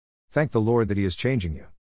 name. Thank the Lord that He is changing you.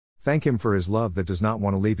 Thank Him for His love that does not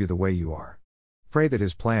want to leave you the way you are. Pray that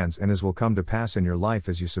His plans and His will come to pass in your life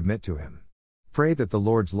as you submit to Him. Pray that the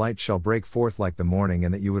Lord's light shall break forth like the morning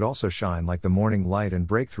and that you would also shine like the morning light and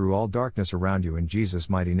break through all darkness around you in Jesus'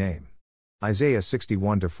 mighty name. Isaiah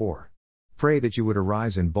 61:4. Pray that you would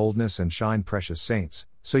arise in boldness and shine, precious saints,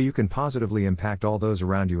 so you can positively impact all those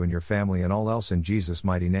around you and your family and all else in Jesus'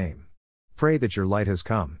 mighty name. Pray that your light has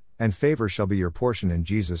come, and favor shall be your portion in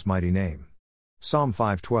Jesus' mighty name. Psalm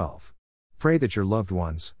 5:12. Pray that your loved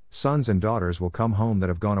ones, sons and daughters will come home that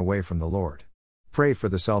have gone away from the Lord. Pray for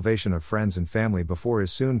the salvation of friends and family before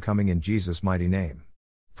His soon coming in Jesus' mighty name.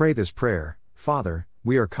 Pray this prayer: Father,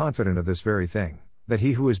 we are confident of this very thing, that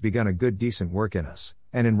He who has begun a good decent work in us,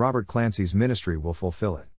 and in Robert Clancy's ministry will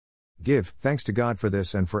fulfill it. Give thanks to God for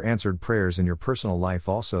this and for answered prayers in your personal life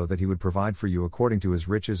also, that He would provide for you according to His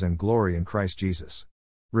riches and glory in Christ Jesus.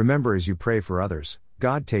 Remember, as you pray for others,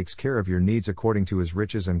 God takes care of your needs according to His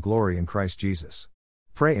riches and glory in Christ Jesus.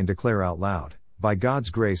 Pray and declare out loud, by God's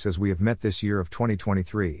grace, as we have met this year of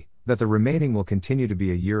 2023, that the remaining will continue to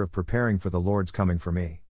be a year of preparing for the Lord's coming for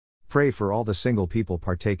me. Pray for all the single people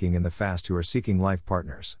partaking in the fast who are seeking life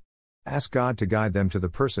partners. Ask God to guide them to the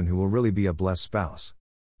person who will really be a blessed spouse.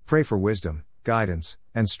 Pray for wisdom, guidance,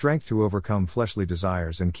 and strength to overcome fleshly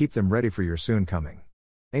desires and keep them ready for your soon coming.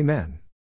 Amen.